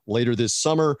along later this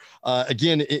summer.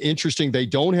 Again, interesting. They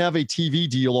don't have a TV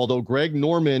deal, although Greg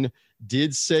Norman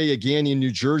did say again in New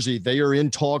Jersey, they are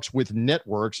in talks with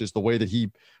networks is the way that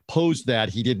he posed that.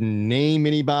 He didn't name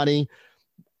anybody.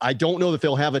 I don't know that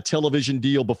they'll have a television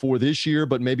deal before this year,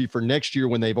 but maybe for next year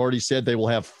when they've already said they will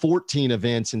have 14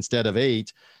 events instead of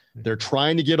 8. They're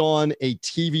trying to get on a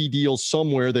TV deal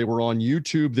somewhere. They were on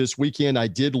YouTube this weekend. I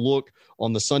did look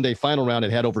on the Sunday final round. It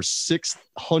had over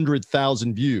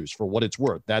 600,000 views for what it's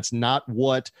worth. That's not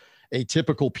what a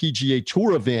typical PGA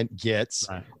Tour event gets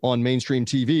on mainstream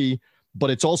TV,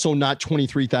 but it's also not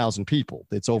 23,000 people.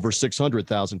 It's over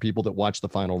 600,000 people that watch the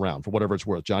final round for whatever it's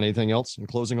worth. John, anything else in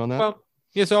closing on that? Well,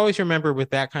 yes, always remember with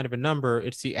that kind of a number,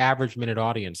 it's the average minute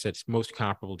audience that's most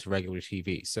comparable to regular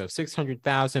TV. So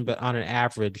 600,000, but on an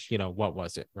average, what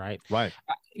was it, right? Right.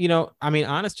 I mean,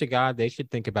 honest to God, they should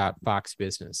think about Fox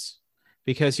Business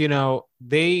because,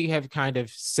 they have kind of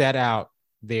set out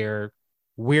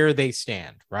where they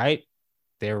stand, right?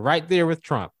 They're right there with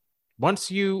Trump. Once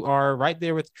you are right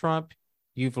there with Trump,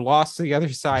 you've lost the other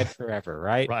side forever,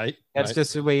 right? Right. That's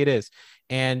just the way it is.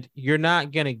 And you're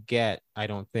not going to get, I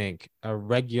don't think, a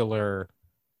regular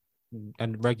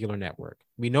network.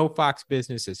 We know Fox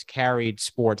Business has carried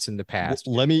sports in the past.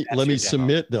 Let me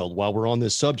submit, though, while we're on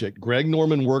this subject. Greg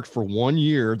Norman worked for 1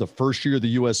 year, the first year of the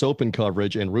U.S. Open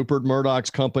coverage, and Rupert Murdoch's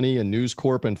company and News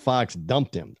Corp and Fox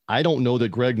dumped him. I don't know that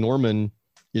Greg Norman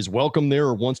is welcome there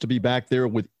or wants to be back there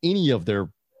with any of their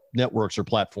networks or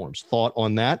platforms. Thought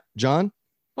on that, John?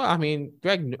 Well, I mean,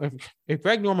 if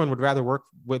Greg Norman would rather work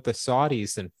with the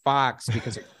Saudis than Fox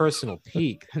because of personal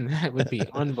pique, then that would be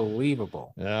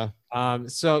unbelievable. Yeah.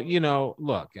 So,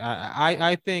 look,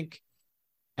 I think,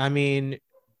 I mean,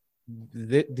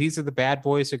 these are the bad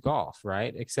boys of golf,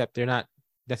 right? Except they're not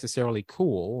necessarily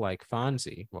cool like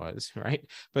Fonzie was, right?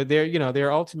 But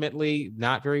they're ultimately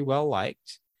not very well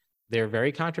liked. They're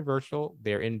very controversial.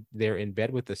 They're in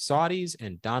bed with the Saudis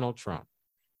and Donald Trump.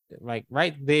 Like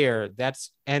right there,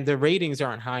 and the ratings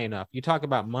aren't high enough. You talk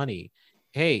about money.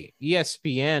 Hey,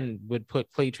 ESPN would put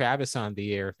Clay Travis on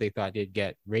the air if they thought they'd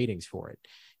get ratings for it.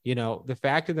 The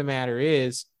fact of the matter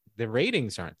is the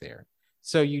ratings aren't there.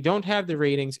 So you don't have the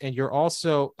ratings, and you're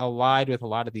also allied with a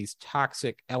lot of these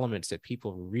toxic elements that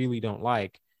people really don't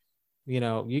like.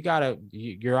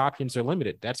 Your options are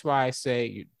limited. That's why I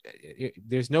say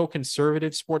there's no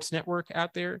conservative sports network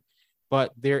out there.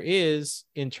 But there is,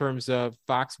 in terms of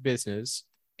Fox Business,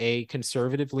 a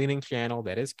conservative leaning channel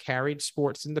that has carried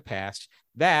sports in the past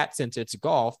that, since it's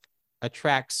golf,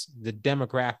 attracts the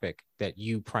demographic that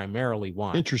you primarily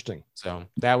want. Interesting. So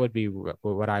that would be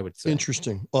what I would say.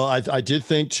 Interesting. Well, I did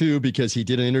think too, because he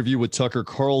did an interview with Tucker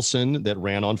Carlson that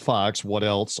ran on Fox. What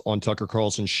else on Tucker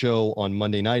Carlson's show on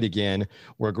Monday night again,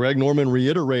 where Greg Norman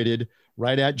reiterated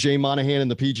right at Jay Monahan and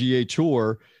the PGA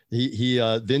Tour. He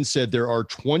then said there are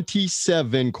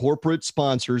 27 corporate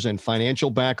sponsors and financial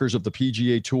backers of the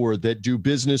PGA Tour that do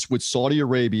business with Saudi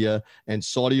Arabia and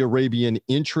Saudi Arabian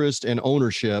interest and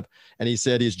ownership. And he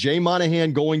said, is Jay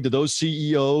Monahan going to those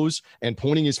CEOs and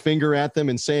pointing his finger at them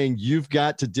and saying, you've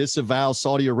got to disavow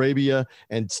Saudi Arabia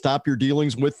and stop your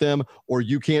dealings with them, or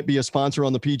you can't be a sponsor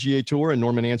on the PGA Tour? And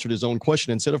Norman answered his own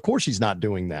question and said, of course he's not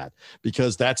doing that,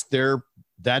 because that's their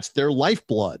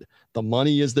lifeblood. The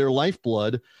money is their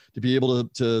lifeblood to be able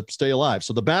to stay alive.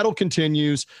 So the battle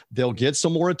continues. They'll get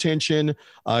some more attention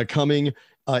coming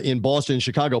in Boston and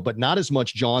Chicago, but not as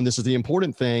much, John. This is the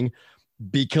important thing.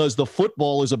 because the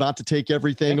football is about to take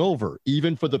everything over.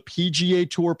 Even for the PGA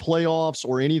Tour playoffs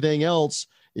or anything else,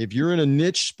 if you're in a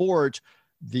niche sport,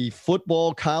 the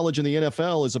football, college, and the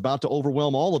NFL is about to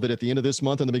overwhelm all of it at the end of this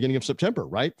month and the beginning of September,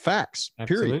 right? Facts,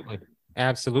 period.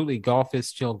 Absolutely. Golf is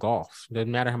still golf.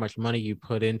 Doesn't matter how much money you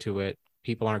put into it.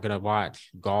 People aren't going to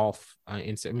watch golf.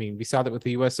 We saw that with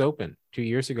the U.S. Open 2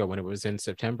 years ago when it was in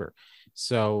September.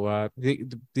 So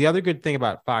the other good thing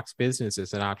about Fox Business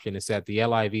as an option is that the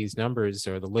LIV's numbers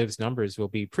or the Liv's numbers will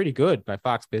be pretty good by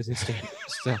Fox Business standards.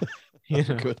 So,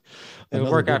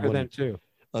 it'll work out for them too.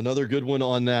 Another good one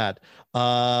on that.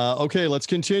 Okay, let's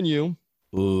continue.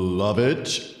 Love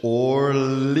it or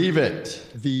leave it.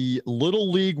 The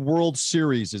Little League World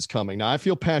Series is coming. Now, I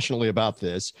feel passionately about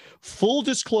this. Full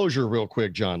disclosure, real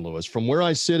quick, John Lewis, from where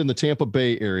I sit in the Tampa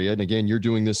Bay area, and again, you're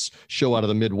doing this show out of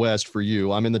the Midwest for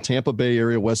you. I'm in the Tampa Bay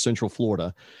area, West Central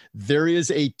Florida. There is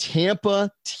a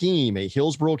Tampa team, a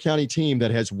Hillsborough County team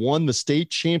that has won the state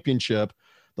championship,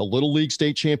 the Little League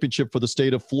State Championship for the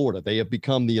state of Florida. They have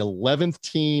become the 11th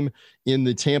team in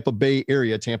the Tampa Bay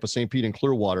area, Tampa, St. Pete, and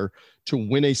Clearwater, to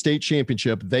win a state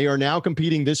championship. They are now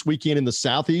competing this weekend in the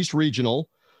Southeast Regional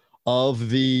of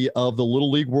the Little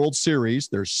League World Series.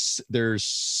 There's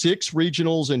 6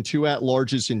 regionals and 2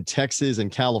 at-larges in Texas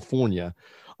and California.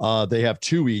 They have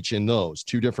 2 each in those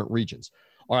 2 different regions.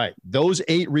 All right, those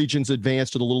 8 regions advance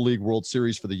to the Little League World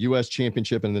Series for the U.S.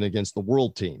 Championship and then against the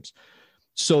world teams.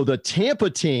 So the Tampa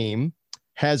team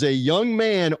has a young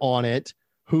man on it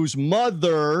whose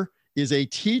mother is a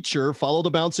teacher, follow the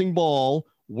bouncing ball,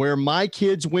 where my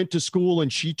kids went to school,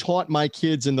 and she taught my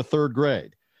kids in the 3rd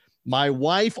grade. My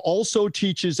wife also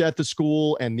teaches at the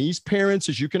school, and these parents,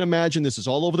 as you can imagine, this is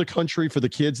all over the country for the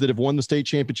kids that have won the state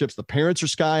championships. The parents are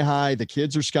sky high. The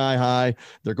kids are sky high.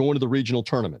 They're going to the regional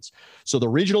tournaments. So the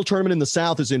regional tournament in the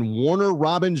South is in Warner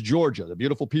Robins, Georgia. The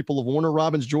beautiful people of Warner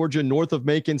Robins, Georgia, north of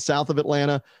Macon, south of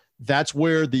Atlanta. That's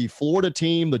where the Florida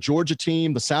team, the Georgia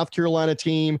team, the South Carolina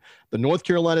team, the North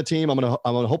Carolina team, I'm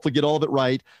gonna hopefully get all of it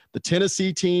right, the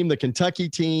Tennessee team, the Kentucky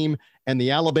team, and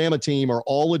the Alabama team are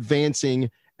all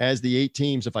advancing as the 8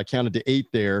 teams, if I counted to 8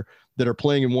 there, that are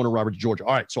playing in Warner Robins, Georgia.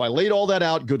 All right, so I laid all that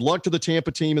out. Good luck to the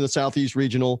Tampa team in the Southeast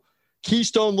Regional.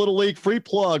 Keystone Little League, free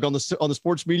plug on the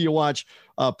Sports Media Watch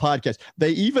podcast. They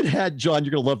even had, John,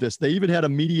 you're going to love this, they even had a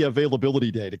media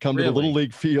availability day to come to the Little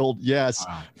League field, yes,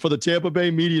 wow, for the Tampa Bay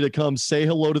media to come say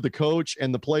hello to the coach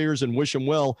and the players and wish them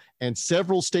well. And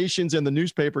several stations in the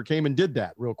newspaper came and did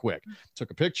that real quick.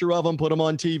 Took a picture of them, put them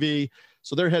on TV.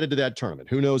 So they're headed to that tournament.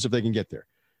 Who knows if they can get there.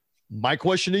 My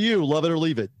question to you, love it or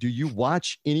leave it. Do you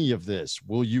watch any of this?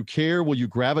 Will you care? Will you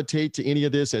gravitate to any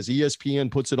of this as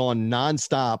ESPN puts it on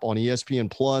nonstop on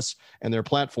ESPN Plus and their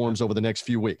platforms over the next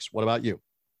few weeks? What about you?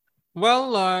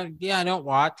 Well, yeah, I don't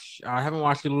watch. I haven't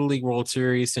watched the Little League World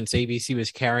Series since ABC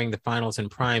was carrying the finals in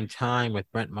prime time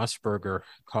with Brent Musburger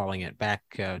calling it back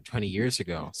 20 years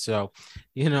ago. So,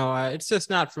 it's just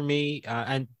not for me.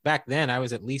 And back then I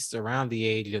was at least around the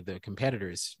age of the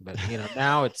competitors, but,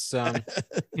 now it's,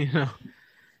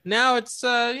 now it's,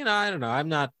 I don't know. I'm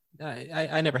not,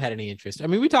 I never had any interest. I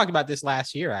mean, we talked about this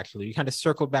last year, actually. We kind of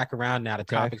circled back around now to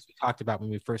topics we talked about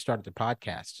when we first started the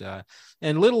podcast.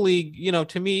 And Little League,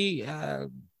 to me, I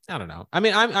don't know. I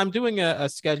mean, I'm doing a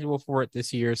schedule for it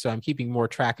this year, so I'm keeping more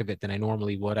track of it than I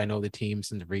normally would. I know the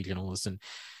teams and the regionals, and,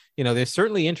 there's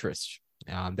certainly interest.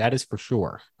 That is for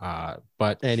sure.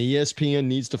 But ESPN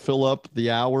needs to fill up the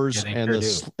hours and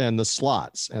the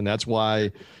slots, and that's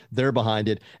why they're behind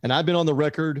it. And I've been on the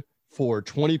record for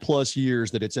 20 plus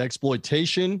years that it's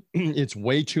exploitation. It's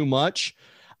way too much.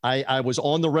 I was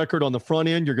on the record on the front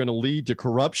end. You're going to lead to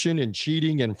corruption and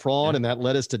cheating and fraud. And that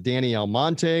led us to Danny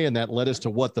Almonte. And that led us to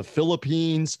what the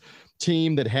Philippines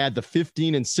team that had the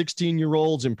 15 and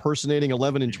 16-year-olds impersonating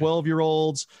 11 and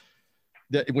 12-year-olds.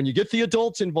 That when you get the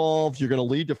adults involved, you're going to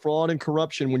lead to fraud and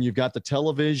corruption when you've got the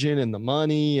television and the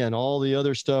money and all the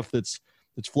other stuff that's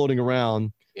floating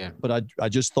around. Yeah. But I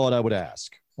just thought I would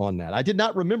ask on that. I did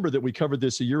not remember that we covered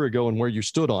this a year ago and where you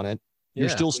stood on it. You're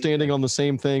still standing on the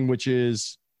same thing, which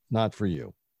is not for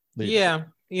you. Yeah.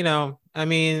 I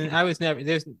mean, I was never,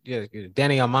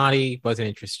 Danny Almonte wasn't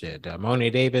interested.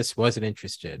 Monet Davis wasn't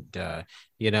interested.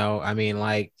 I mean,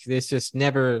 like, there's just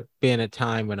never been a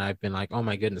time when I've been like, oh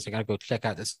my goodness, I got to go check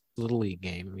out this Little League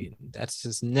game. I mean, that's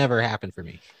just never happened for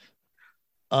me.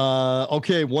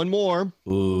 Okay, one more.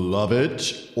 Love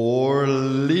it or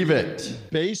leave it.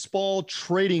 Baseball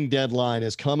trading deadline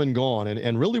has come and gone,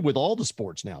 and really with all the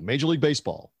sports now, Major League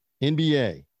Baseball,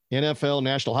 NBA, NFL,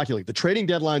 National Hockey League. The trading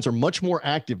deadlines are much more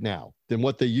active now than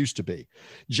what they used to be.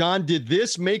 John, did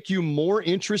this make you more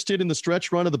interested in the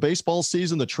stretch run of the baseball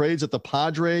season, the trades that the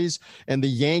Padres and the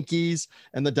Yankees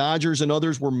and the Dodgers and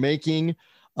others were making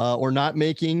or not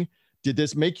making? Did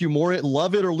this make you more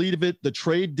love it or leave it? The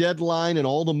trade deadline and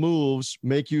all the moves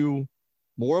make you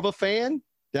more of a fan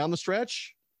down the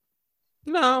stretch?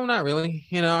 No, not really.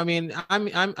 I mean,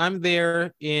 I'm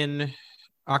there in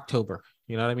October.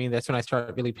 You know what I mean? That's when I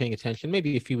started really paying attention,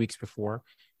 maybe a few weeks before.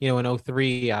 In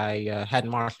 2003, I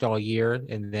hadn't watched all year.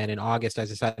 And then in August, I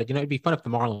decided, it'd be fun if the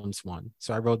Marlins won.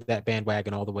 So I rode that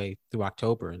bandwagon all the way through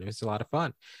October, and it was a lot of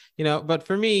fun. But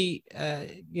for me,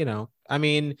 I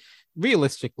mean,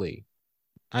 realistically,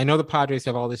 I know the Padres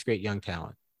have all this great young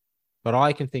talent, but all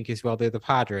I can think is, well, they're the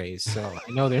Padres, so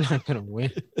I know they're not going to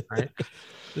win, right?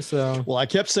 So, well, I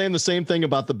kept saying the same thing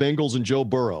about the Bengals and Joe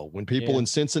Burrow. When people in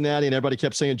Cincinnati and everybody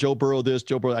kept saying Joe Burrow this,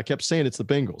 Joe Burrow, I kept saying it's the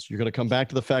Bengals. You're going to come back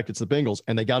to the fact it's the Bengals,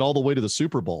 and they got all the way to the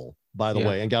Super Bowl, by the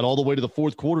way, and got all the way to the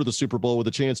fourth quarter of the Super Bowl with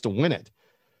a chance to win it.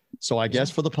 So I guess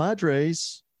for the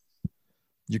Padres,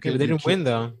 they didn't win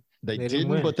though. They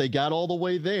didn't, but they got all the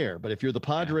way there. But if you're the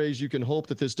Padres, you can hope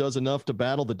that this does enough to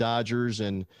battle the Dodgers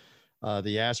and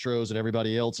the Astros and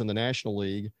everybody else in the National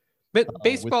League. But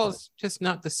baseball is just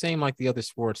not the same like the other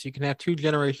sports. You can have two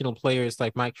generational players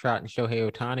like Mike Trout and Shohei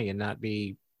Ohtani and not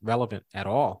be relevant at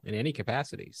all in any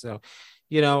capacity. So,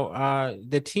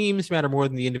 the teams matter more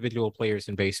than the individual players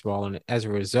in baseball. And as a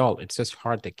result, it's just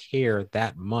hard to care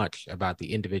that much about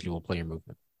the individual player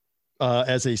movement.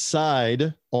 As a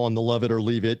side on the Love It or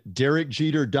Leave It, Derek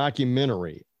Jeter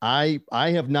documentary. I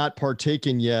have not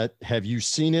partaken yet. Have you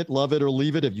seen it? Love it or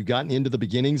leave it? Have you gotten into the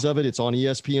beginnings of it? It's on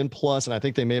ESPN Plus, and I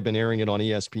think they may have been airing it on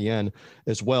ESPN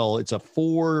as well. It's a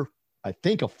four,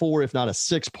 if not a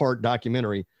 6-part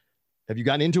documentary. Have you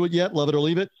gotten into it yet? Love it or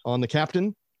leave it on the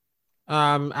captain?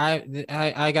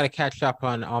 I got to catch up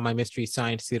on all my Mystery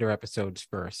Science Theater episodes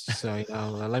first. So,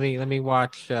 let me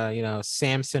watch,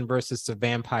 Samson versus the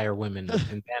Vampire Women,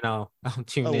 and then I'll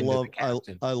tune in.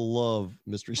 I love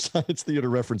Mystery Science Theater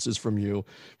references from you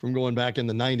from going back in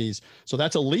the 90s. So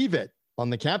that's a leave it on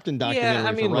the captain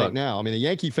documentary right now. I mean, the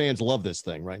Yankee fans love this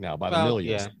thing right now by the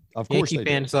millions. Yeah. Of course, Yankee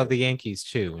fans love the Yankees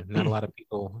too. Not a lot of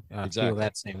people feel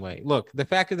that same way. Look, the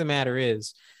fact of the matter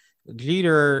is,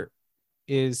 Jeter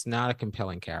is not a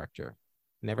compelling character.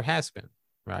 Never has been,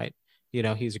 right?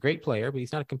 He's a great player, but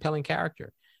he's not a compelling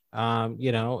character. Maybe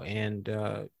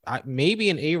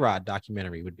an A-Rod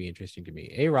documentary would be interesting to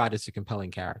me. A-Rod is a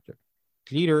compelling character.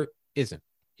 Jeter isn't.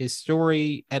 His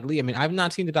story, at least, I mean, I've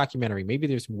not seen the documentary. Maybe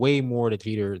there's way more to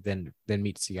Jeter than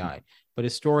meets the eye, but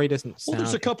his story doesn't sound. Well,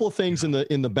 there's a couple of things in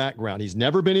the background. He's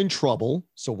never been in trouble,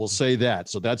 so we'll say that.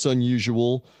 So that's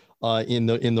unusual in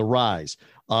the rise.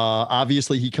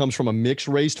 Obviously, he comes from a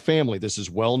mixed-race family. This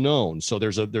is well known. So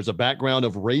there's a background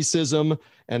of racism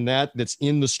and that's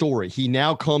in the story. He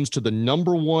now comes to the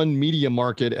number one media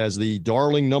market as the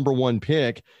darling number one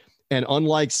pick. And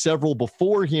unlike several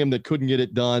before him that couldn't get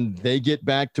it done, they get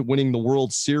back to winning the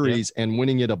World Series and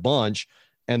winning it a bunch.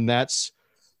 And that's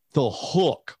the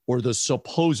hook, or the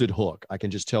supposed hook. I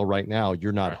can just tell right now,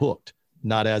 you're not hooked.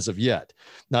 Not as of yet.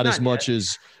 Not as much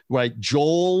as, right,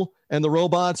 Joel and the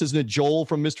Robots. Isn't it Joel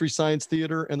from Mystery Science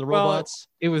Theater and the Robots?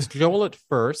 It was Joel at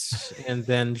first, and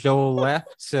then Joel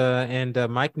left, and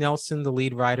Mike Nelson, the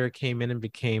lead writer, came in and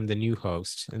became the new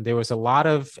host. And there was a lot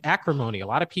of acrimony. A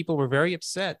lot of people were very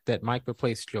upset that Mike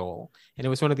replaced Joel. And it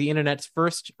was one of the internet's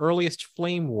earliest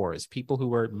flame wars, people who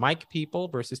were Mike people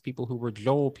versus people who were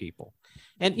Joel people.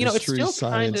 And, Mystery it's still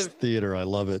kind Science of Theater. I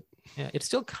love it. Yeah, it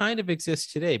still kind of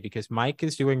exists today because Mike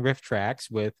is doing riff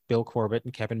tracks with Bill Corbett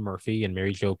and Kevin Murphy and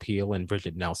Mary Jo Pehl and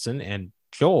Bridget Nelson, and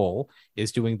Joel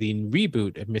is doing the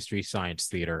reboot of Mystery Science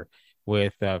Theater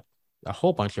with a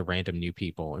whole bunch of random new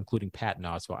people, including Patton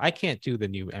Oswalt. I can't do the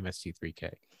new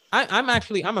MST3K.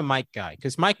 I'm a Mike guy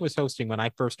because Mike was hosting when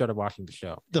I first started watching the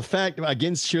show. The fact,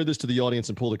 again, share this to the audience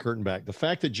and pull the curtain back. The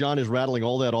fact that John is rattling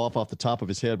all that off the top of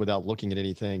his head without looking at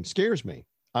anything scares me.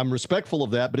 I'm respectful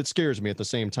of that, but it scares me at the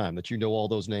same time that you know all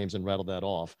those names and rattle that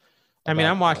off. I mean,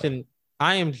 I'm watching.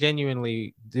 I am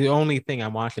genuinely, the only thing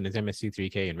I'm watching is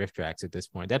MST3K and riff tracks at this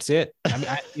point. That's it.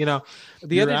 I mean,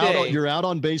 you're out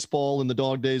on baseball in the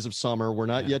dog days of summer. We're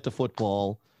not yet to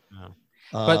football. No.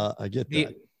 But I get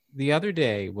that. The other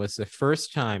day was the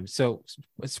first time. So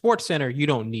Sports Center, you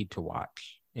don't need to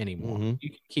watch anymore. Mm-hmm. You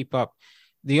can keep up.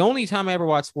 The only time I ever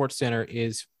watch Sports Center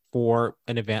is for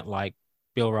an event like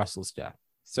Bill Russell's death.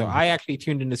 So I actually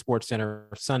tuned into Sports Center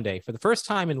Sunday for the first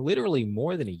time in literally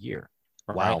more than a year.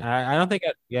 Right? Wow. I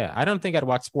don't think I'd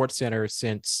watched Sports Center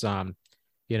since,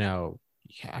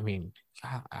 Yeah, I mean,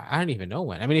 I don't even know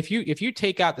when. I mean, if you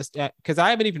take out this, because I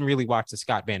haven't even really watched the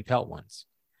Scott Van Pelt ones.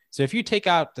 So if you take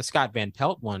out the Scott Van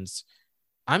Pelt ones,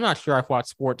 I'm not sure I've watched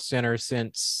Sports Center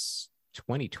since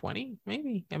 2020,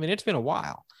 maybe. I mean, it's been a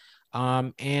while.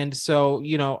 And so,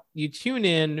 you tune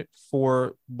in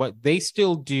for what they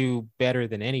still do better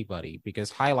than anybody,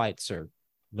 because highlights are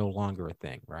no longer a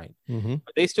thing, right? Mm-hmm.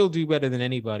 But they still do better than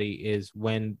anybody is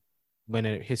when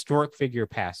a historic figure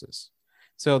passes.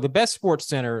 So the best Sports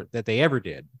Center that they ever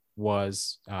did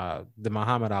was the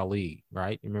Muhammad Ali,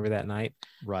 right? You remember that night?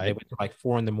 Right. They went to like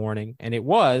 4 a.m. And it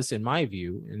was, in my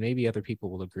view, and maybe other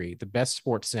people will agree, the best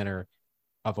Sports Center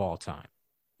of all time.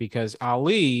 Because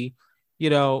Ali,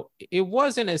 it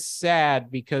wasn't as sad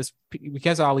because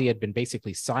Ali had been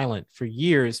basically silent for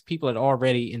years. People had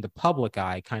already in the public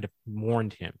eye kind of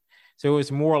mourned him. So it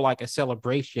was more like a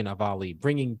celebration of Ali,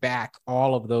 bringing back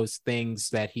all of those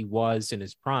things that he was in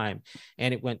his prime.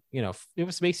 And it went, it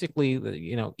was basically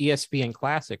the, ESPN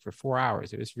Classic for 4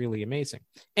 hours. It was really amazing.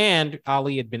 And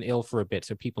Ali had been ill for a bit,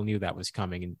 so people knew that was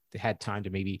coming and they had time to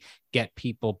maybe get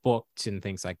people booked and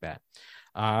things like that.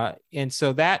 And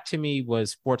so that to me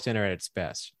was SportsCenter at its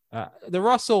best. The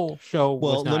Russell show.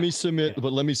 Well, let me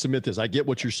submit this. I get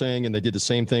what you're saying. And they did the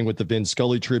same thing with the Vin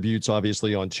Scully tributes,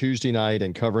 obviously on Tuesday night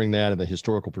and covering that in the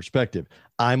historical perspective.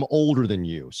 I'm older than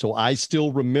you. So I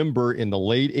still remember in the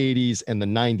late 80s and the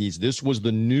 90s, this was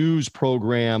the news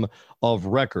program of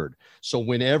record. So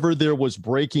whenever there was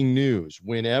breaking news,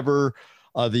 whenever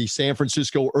the San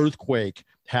Francisco earthquake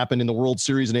happened in the World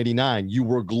Series in 89, you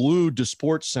were glued to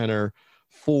SportsCenter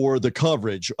for the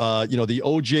coverage. The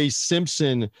O.J.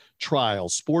 Simpson trial,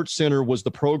 SportsCenter was the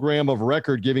program of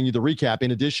record giving you the recap,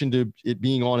 in addition to it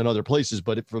being on in other places.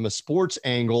 But from a sports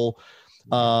angle,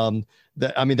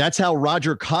 that's how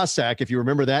Roger Cossack, if you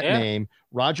remember that name,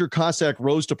 Roger Cossack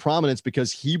rose to prominence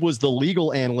because he was the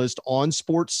legal analyst on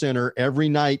SportsCenter every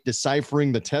night,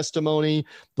 deciphering the testimony,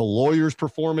 the lawyers'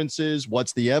 performances,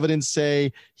 what's the evidence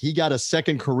say. He got a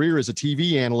second career as a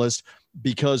TV analyst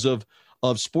because of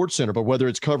SportsCenter. But whether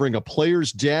it's covering a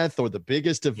player's death or the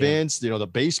biggest events, the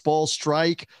baseball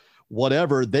strike,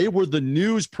 whatever, they were the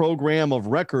news program of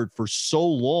record for so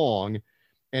long.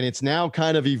 And it's now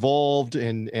kind of evolved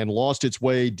and lost its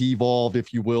way, devolved,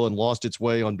 if you will, and lost its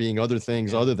way on being other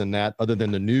things other than that, other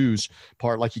than the news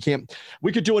part. Like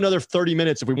we could do another 30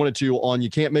 minutes if we wanted to on You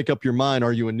Can't Make Up Your Mind.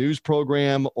 Are you a news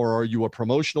program, or are you a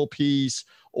promotional piece,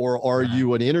 or are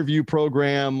you an interview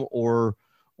program, or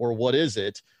what is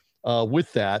it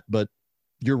with that? But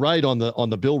you're right on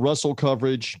the Bill Russell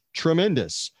coverage,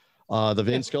 tremendous. The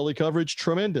Vin Scully coverage,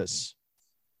 tremendous.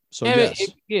 So yes,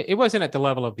 it wasn't at the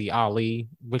level of the Ali,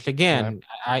 which again,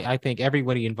 I think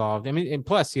everybody involved. I mean, and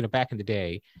plus, back in the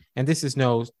day, and this is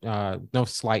no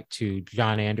slight to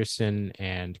John Anderson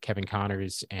and Kevin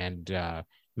Connors and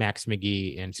Max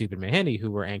McGee and Zubin Mehndi, who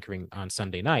were anchoring on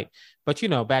Sunday night. But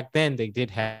back then they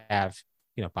did have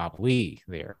Bob Lee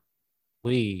there,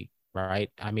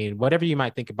 right? I mean, whatever you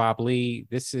might think of Bob Lee,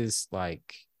 this is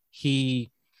like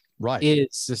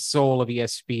is the soul of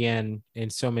ESPN in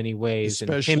so many ways,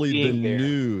 especially the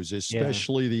news,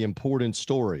 especially the important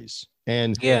stories.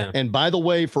 And by the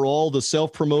way, for all the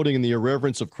self-promoting and the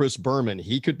irreverence of Chris Berman,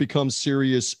 he could become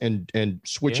serious and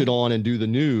switch it on and do the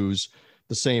news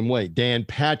the same way. Dan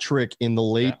Patrick in the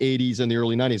late 80s and the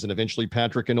early 90s, and eventually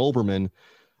Patrick and Olbermann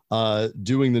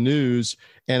doing the news.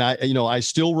 And I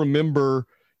still remember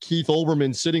Keith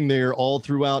Olbermann sitting there all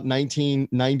throughout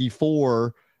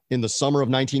 1994, in the summer of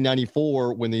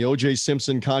 1994, when the O.J.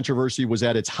 Simpson controversy was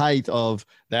at its height of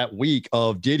that week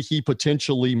of, did he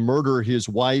potentially murder his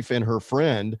wife and her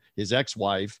friend, his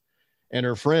ex-wife and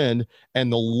her friend?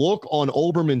 And the look on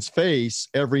Olbermann's face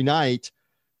every night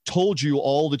told you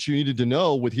all that you needed to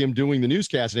know with him doing the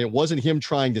newscast. And it wasn't him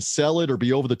trying to sell it or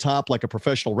be over the top like a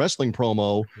professional wrestling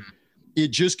promo. It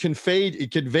just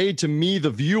conveyed to me, the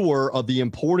viewer, of the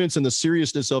importance and the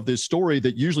seriousness of this story,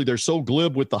 that usually they're so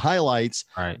glib with the highlights,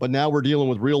 but now we're dealing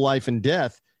with real life and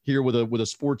death here with a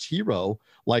sports hero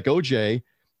like OJ,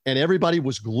 and everybody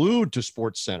was glued to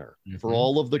SportsCenter for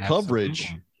all of the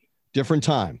coverage. Different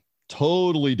time,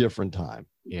 totally different time.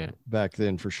 Back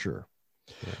then for sure.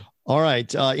 All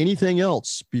right. Anything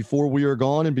else before we are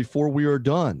gone and before we are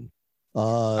done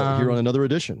here on another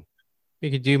edition? We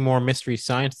could do more Mystery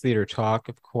Science Theater talk,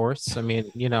 of course. I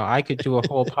mean, I could do a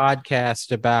whole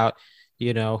podcast about,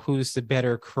 who's the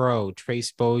better crow,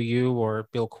 Trace Beaulieu or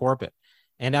Bill Corbett.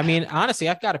 And I mean, honestly,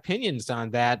 I've got opinions on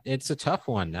that. It's a tough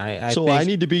one. I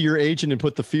need to be your agent and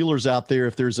put the feelers out there.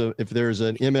 If there's an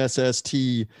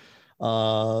MSST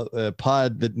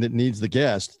pod that needs the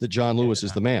guest, that John Lewis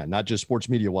is the man, not just Sports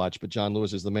Media Watch, but John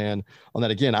Lewis is the man on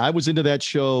that. Again, I was into that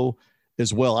show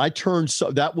as well.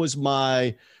 That was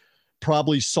my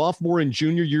probably sophomore and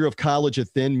junior year of college at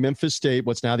then Memphis State,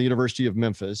 what's now the University of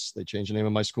Memphis. They changed the name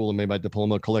of my school and made my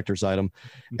diploma a collector's item.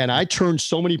 And I turned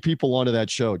so many people onto that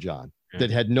show, John,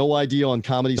 that had no idea on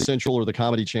Comedy Central or the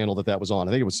Comedy Channel that was on.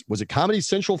 I think was it Comedy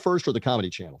Central first or the Comedy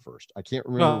Channel first? I can't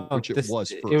remember which it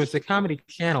was first. It was the Comedy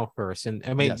Channel first. And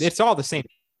I mean, Yes. It's all the same,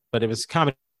 but it was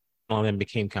Comedy Channel and then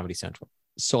became Comedy Central.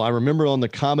 So I remember on the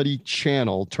Comedy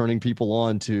Channel turning people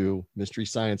on to Mystery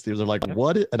Science Theater. They're like,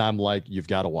 what? And I'm like, you've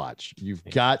got to watch. You've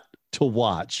got to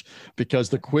watch, because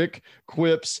the quick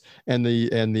quips and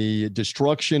the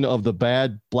destruction of the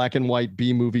bad black and white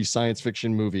B movie science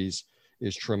fiction movies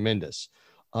is tremendous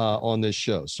on this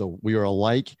show. So we are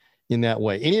alike in that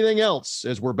way. Anything else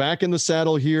as we're back in the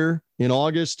saddle here in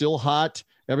August, still hot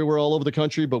everywhere all over the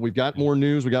country, but we've got more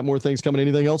news. We got more things coming.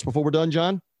 Anything else before we're done,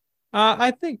 John?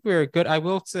 I think we're good. I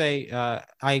will say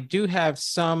I do have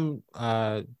some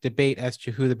debate as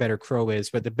to who the better crow is,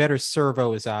 but the better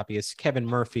servo is obvious. Kevin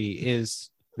Murphy is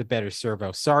the better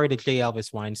servo. Sorry to J.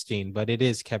 Elvis Weinstein, but it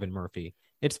is Kevin Murphy.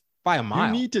 It's by a mile.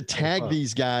 You need to tag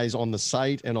these guys on the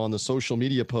site and on the social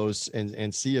media posts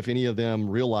and see if any of them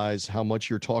realize how much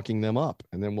you're talking them up.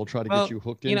 And then we'll try to get you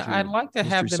hooked into I'd like to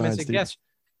have them as a guest.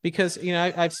 Because,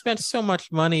 I've spent so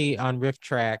much money on Riff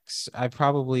Tracks. I've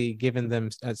probably given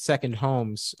them second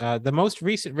homes. The most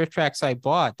recent Riff Tracks I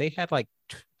bought, they had like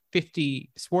 50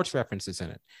 sports references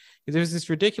in it. There was this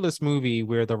ridiculous movie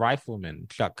where the rifleman,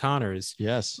 Chuck Connors,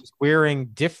 was wearing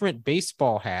different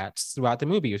baseball hats throughout the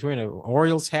movie. He was wearing an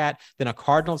Orioles hat, then a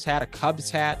Cardinals hat, a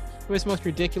Cubs hat. It was the most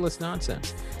ridiculous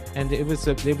nonsense. And it was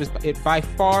by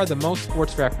far the most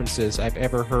sports references I've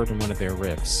ever heard in one of their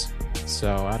riffs.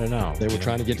 So I don't know. They were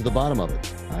trying to get to the bottom of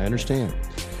it. I understand.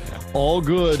 All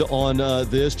good on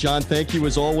this. John, thank you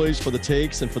as always for the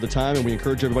takes and for the time. And we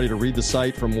encourage everybody to read the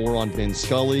site for more on Vin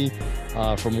Scully,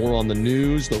 for more on the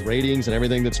news, the ratings, and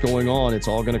everything that's going on. It's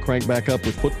all going to crank back up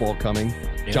with football coming.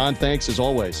 Yeah. John, thanks as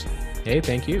always. Hey,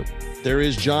 thank you. There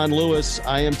is John Lewis.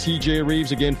 I am TJ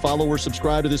Reeves. Again, follow or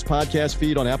subscribe to this podcast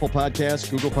feed on Apple Podcasts,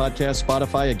 Google Podcasts,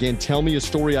 Spotify. Again, Tell Me a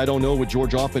Story I Don't Know with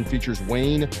George Hoffman features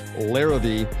Wayne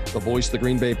Larrivee, the voice of the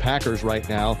Green Bay Packers right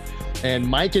now. And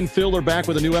Mike and Phil are back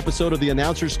with a new episode of the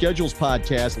Announcer Schedules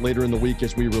podcast later in the week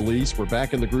as we release. We're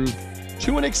back in the groove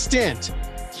to an extent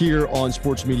here on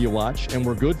Sports Media Watch, and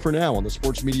we're good for now on the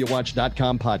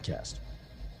sportsmediawatch.com podcast.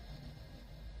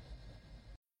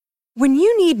 When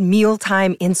you need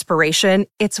mealtime inspiration,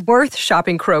 it's worth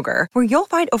shopping Kroger, where you'll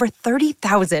find over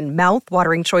 30,000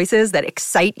 mouth-watering choices that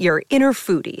excite your inner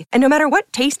foodie. And no matter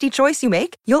what tasty choice you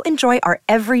make, you'll enjoy our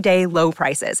everyday low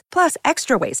prices, plus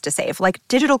extra ways to save, like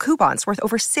digital coupons worth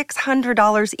over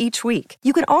 $600 each week.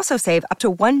 You can also save up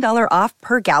to $1 off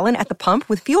per gallon at the pump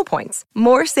with fuel points.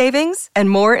 More savings and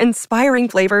more inspiring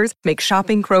flavors make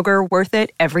shopping Kroger worth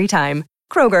it every time.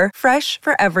 Kroger, fresh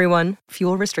for everyone.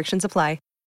 Fuel restrictions apply.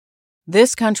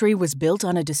 This country was built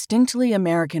on a distinctly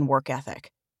American work ethic.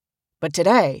 But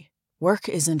today, work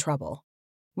is in trouble.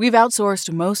 We've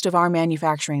outsourced most of our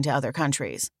manufacturing to other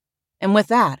countries. And with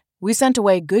that, we sent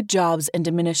away good jobs and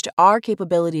diminished our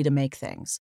capability to make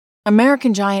things.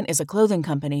 American Giant is a clothing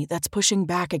company that's pushing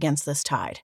back against this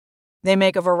tide. They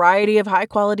make a variety of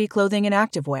high-quality clothing and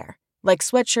activewear, like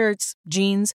sweatshirts,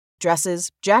 jeans,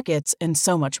 dresses, jackets, and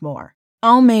so much more.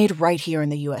 All made right here in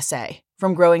the USA.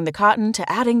 From growing the cotton to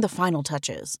adding the final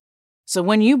touches. So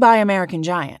when you buy American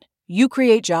Giant, you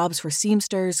create jobs for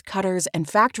seamsters, cutters, and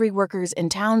factory workers in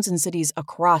towns and cities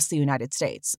across the United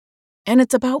States. And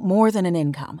it's about more than an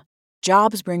income.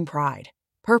 Jobs bring pride,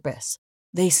 purpose.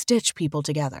 They stitch people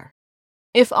together.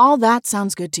 If all that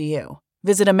sounds good to you,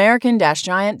 visit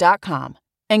American-Giant.com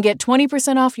and get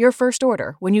 20% off your first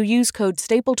order when you use code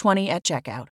STAPLE20 at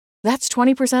checkout. That's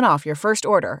 20% off your first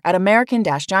order at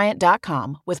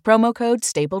American-Giant.com with promo code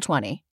STAPLE20.